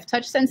hugger. I have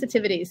touch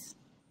sensitivities.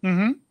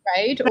 Mm-hmm.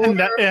 Right.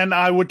 And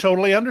I would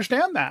totally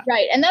understand that.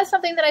 Right. And that's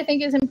something that I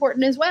think is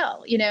important as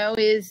well,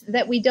 is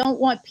that we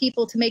don't want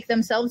people to make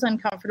themselves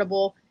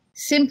uncomfortable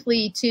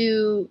simply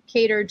to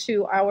cater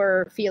to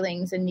our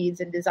feelings and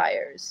needs and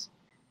desires.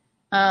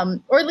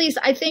 Or at least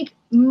I think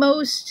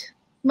most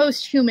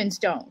humans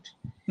don't.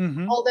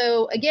 Mm-hmm.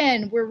 Although,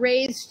 again, we're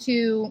raised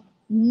to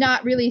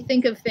not really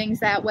think of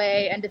things that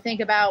way, and to think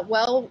about,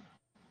 well,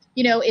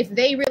 if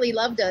they really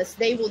loved us,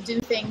 they will do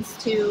things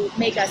to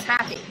make us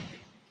happy.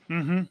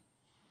 Mm-hmm.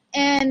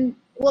 And,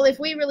 well, if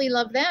we really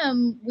love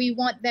them, we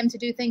want them to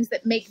do things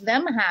that make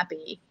them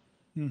happy.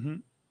 Mm-hmm.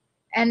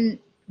 And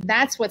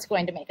that's what's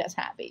going to make us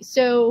happy.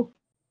 So,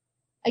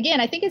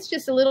 again, I think it's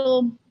just a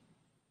little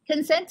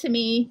consent to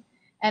me,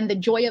 and the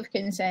joy of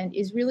consent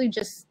is really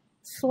just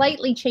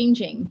slightly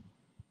changing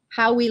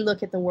how we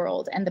look at the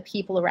world and the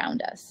people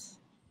around us,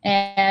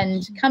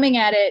 and coming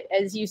at it,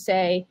 as you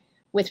say,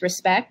 with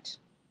respect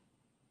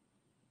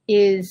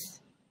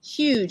is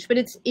huge. But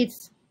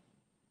it's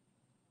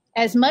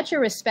as much a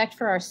respect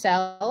for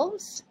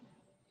ourselves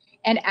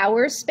and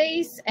our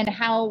space, and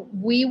how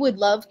we would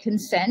love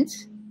consent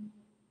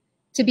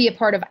to be a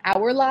part of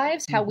our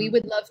lives, how we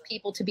would love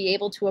people to be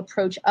able to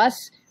approach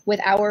us with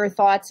our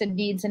thoughts and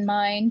needs in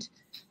mind,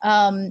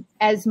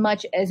 as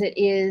much as it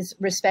is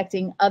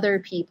respecting other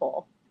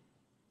people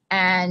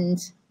and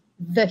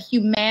the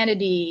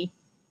humanity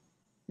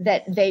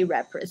that they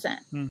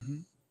represent. Mm-hmm.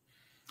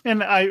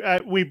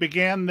 And we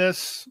began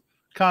this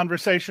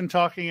conversation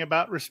talking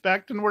about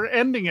respect, and we're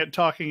ending it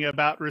talking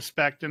about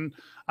respect. And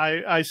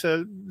I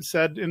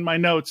said in my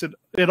notes,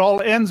 it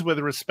all ends with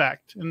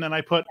respect, and then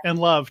I put and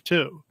love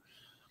too.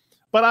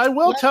 But I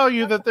will tell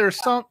you that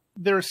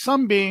there's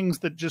some beings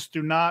that just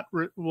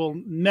will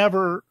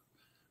never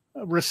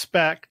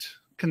respect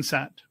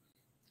consent.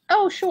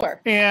 Oh,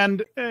 sure.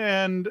 And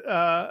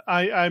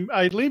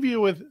I leave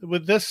you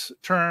with this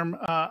term.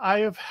 I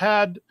have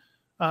had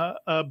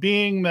a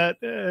being that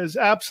has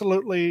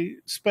absolutely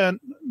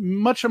spent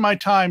much of my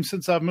time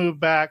since I've moved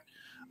back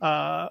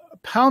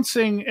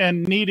pouncing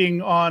and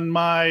kneading on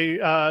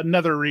my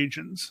nether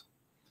regions.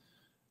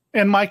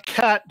 And my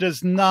cat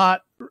does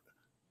not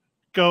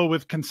go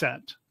with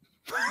consent.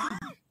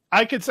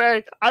 I could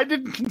say, I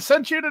didn't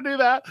consent you to do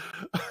that.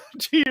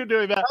 To you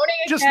doing that.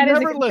 Just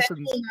never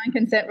listens.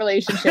 Non-consent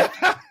relationship.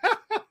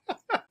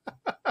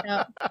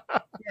 No.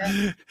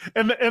 Yeah.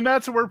 And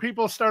that's where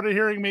people started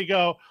hearing me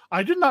go,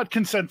 I did not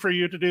consent for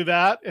you to do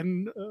that.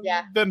 And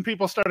then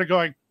people started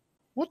going,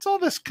 what's all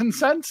this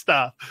consent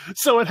stuff?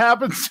 So it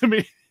happens to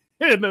me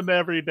in an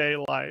everyday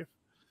life.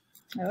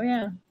 Oh,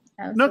 yeah.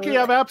 Absolutely. Nookie,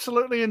 I've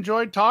absolutely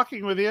enjoyed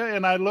talking with you,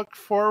 and I look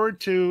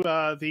forward to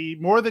the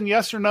More Than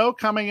Yes or No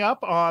coming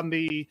up on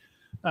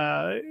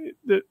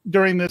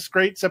during this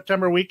great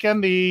September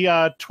weekend, the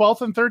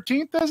 12th and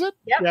 13th, is it?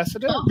 Yep. Yes,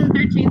 it is. 12th and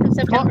 13th of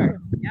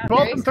September.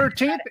 12th and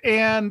 13th.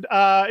 And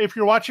if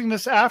you're watching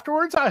this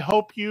afterwards, I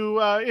hope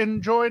you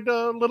enjoyed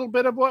a little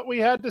bit of what we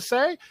had to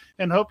say,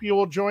 and hope you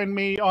will join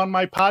me on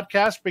my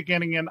podcast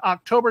beginning in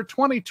October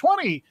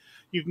 2020.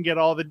 You can get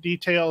all the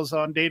details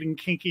on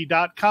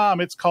datingkinky.com.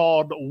 It's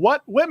called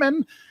What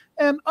Women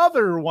and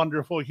Other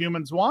Wonderful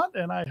Humans Want,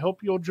 and I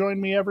hope you'll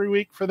join me every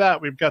week for that.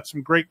 We've got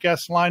some great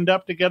guests lined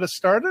up to get us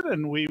started,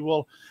 and we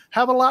will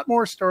have a lot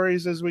more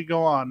stories as we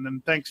go on.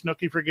 And thanks,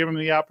 Nookie, for giving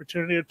me the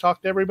opportunity to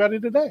talk to everybody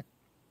today.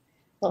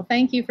 Well,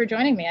 thank you for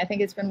joining me. I think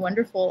it's been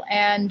wonderful,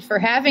 and for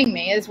having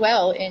me as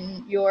well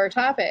in your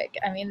topic.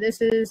 I mean,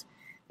 this is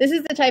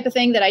the type of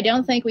thing that I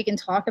don't think we can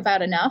talk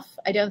about enough.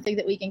 I don't think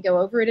that we can go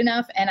over it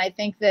enough, and I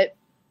think that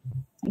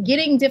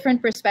getting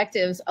different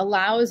perspectives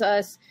allows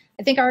us,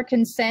 I think our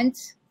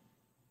consent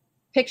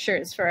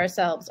pictures for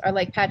ourselves are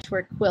like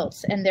patchwork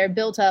quilts, and they're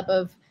built up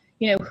of,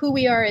 who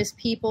we are as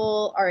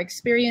people, our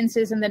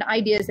experiences, and then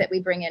ideas that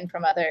we bring in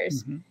from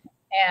others. Mm-hmm.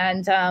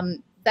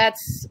 And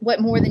that's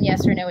what More Than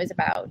Yes or No is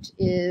about,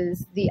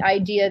 is the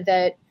idea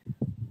that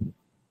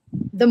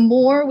the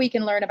more we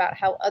can learn about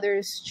how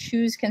others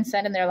choose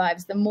consent in their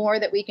lives, the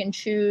more that we can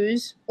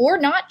choose or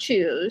not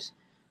choose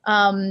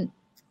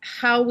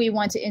how we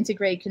want to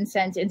integrate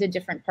consent into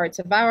different parts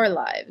of our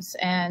lives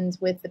and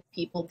with the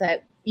people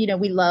that,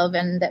 we love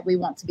and that we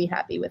want to be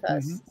happy with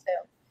us.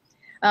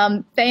 Mm-hmm.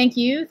 So thank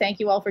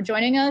you all for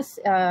joining us.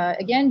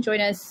 Again, join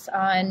us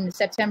on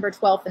September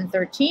 12th and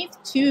 13th,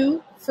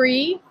 2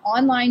 free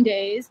online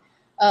days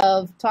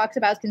of talks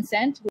about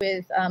consent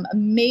with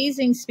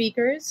amazing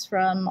speakers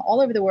from all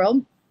over the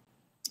world.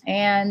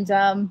 And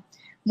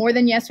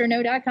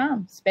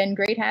morethanyesorno.com. It's been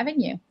great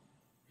having you.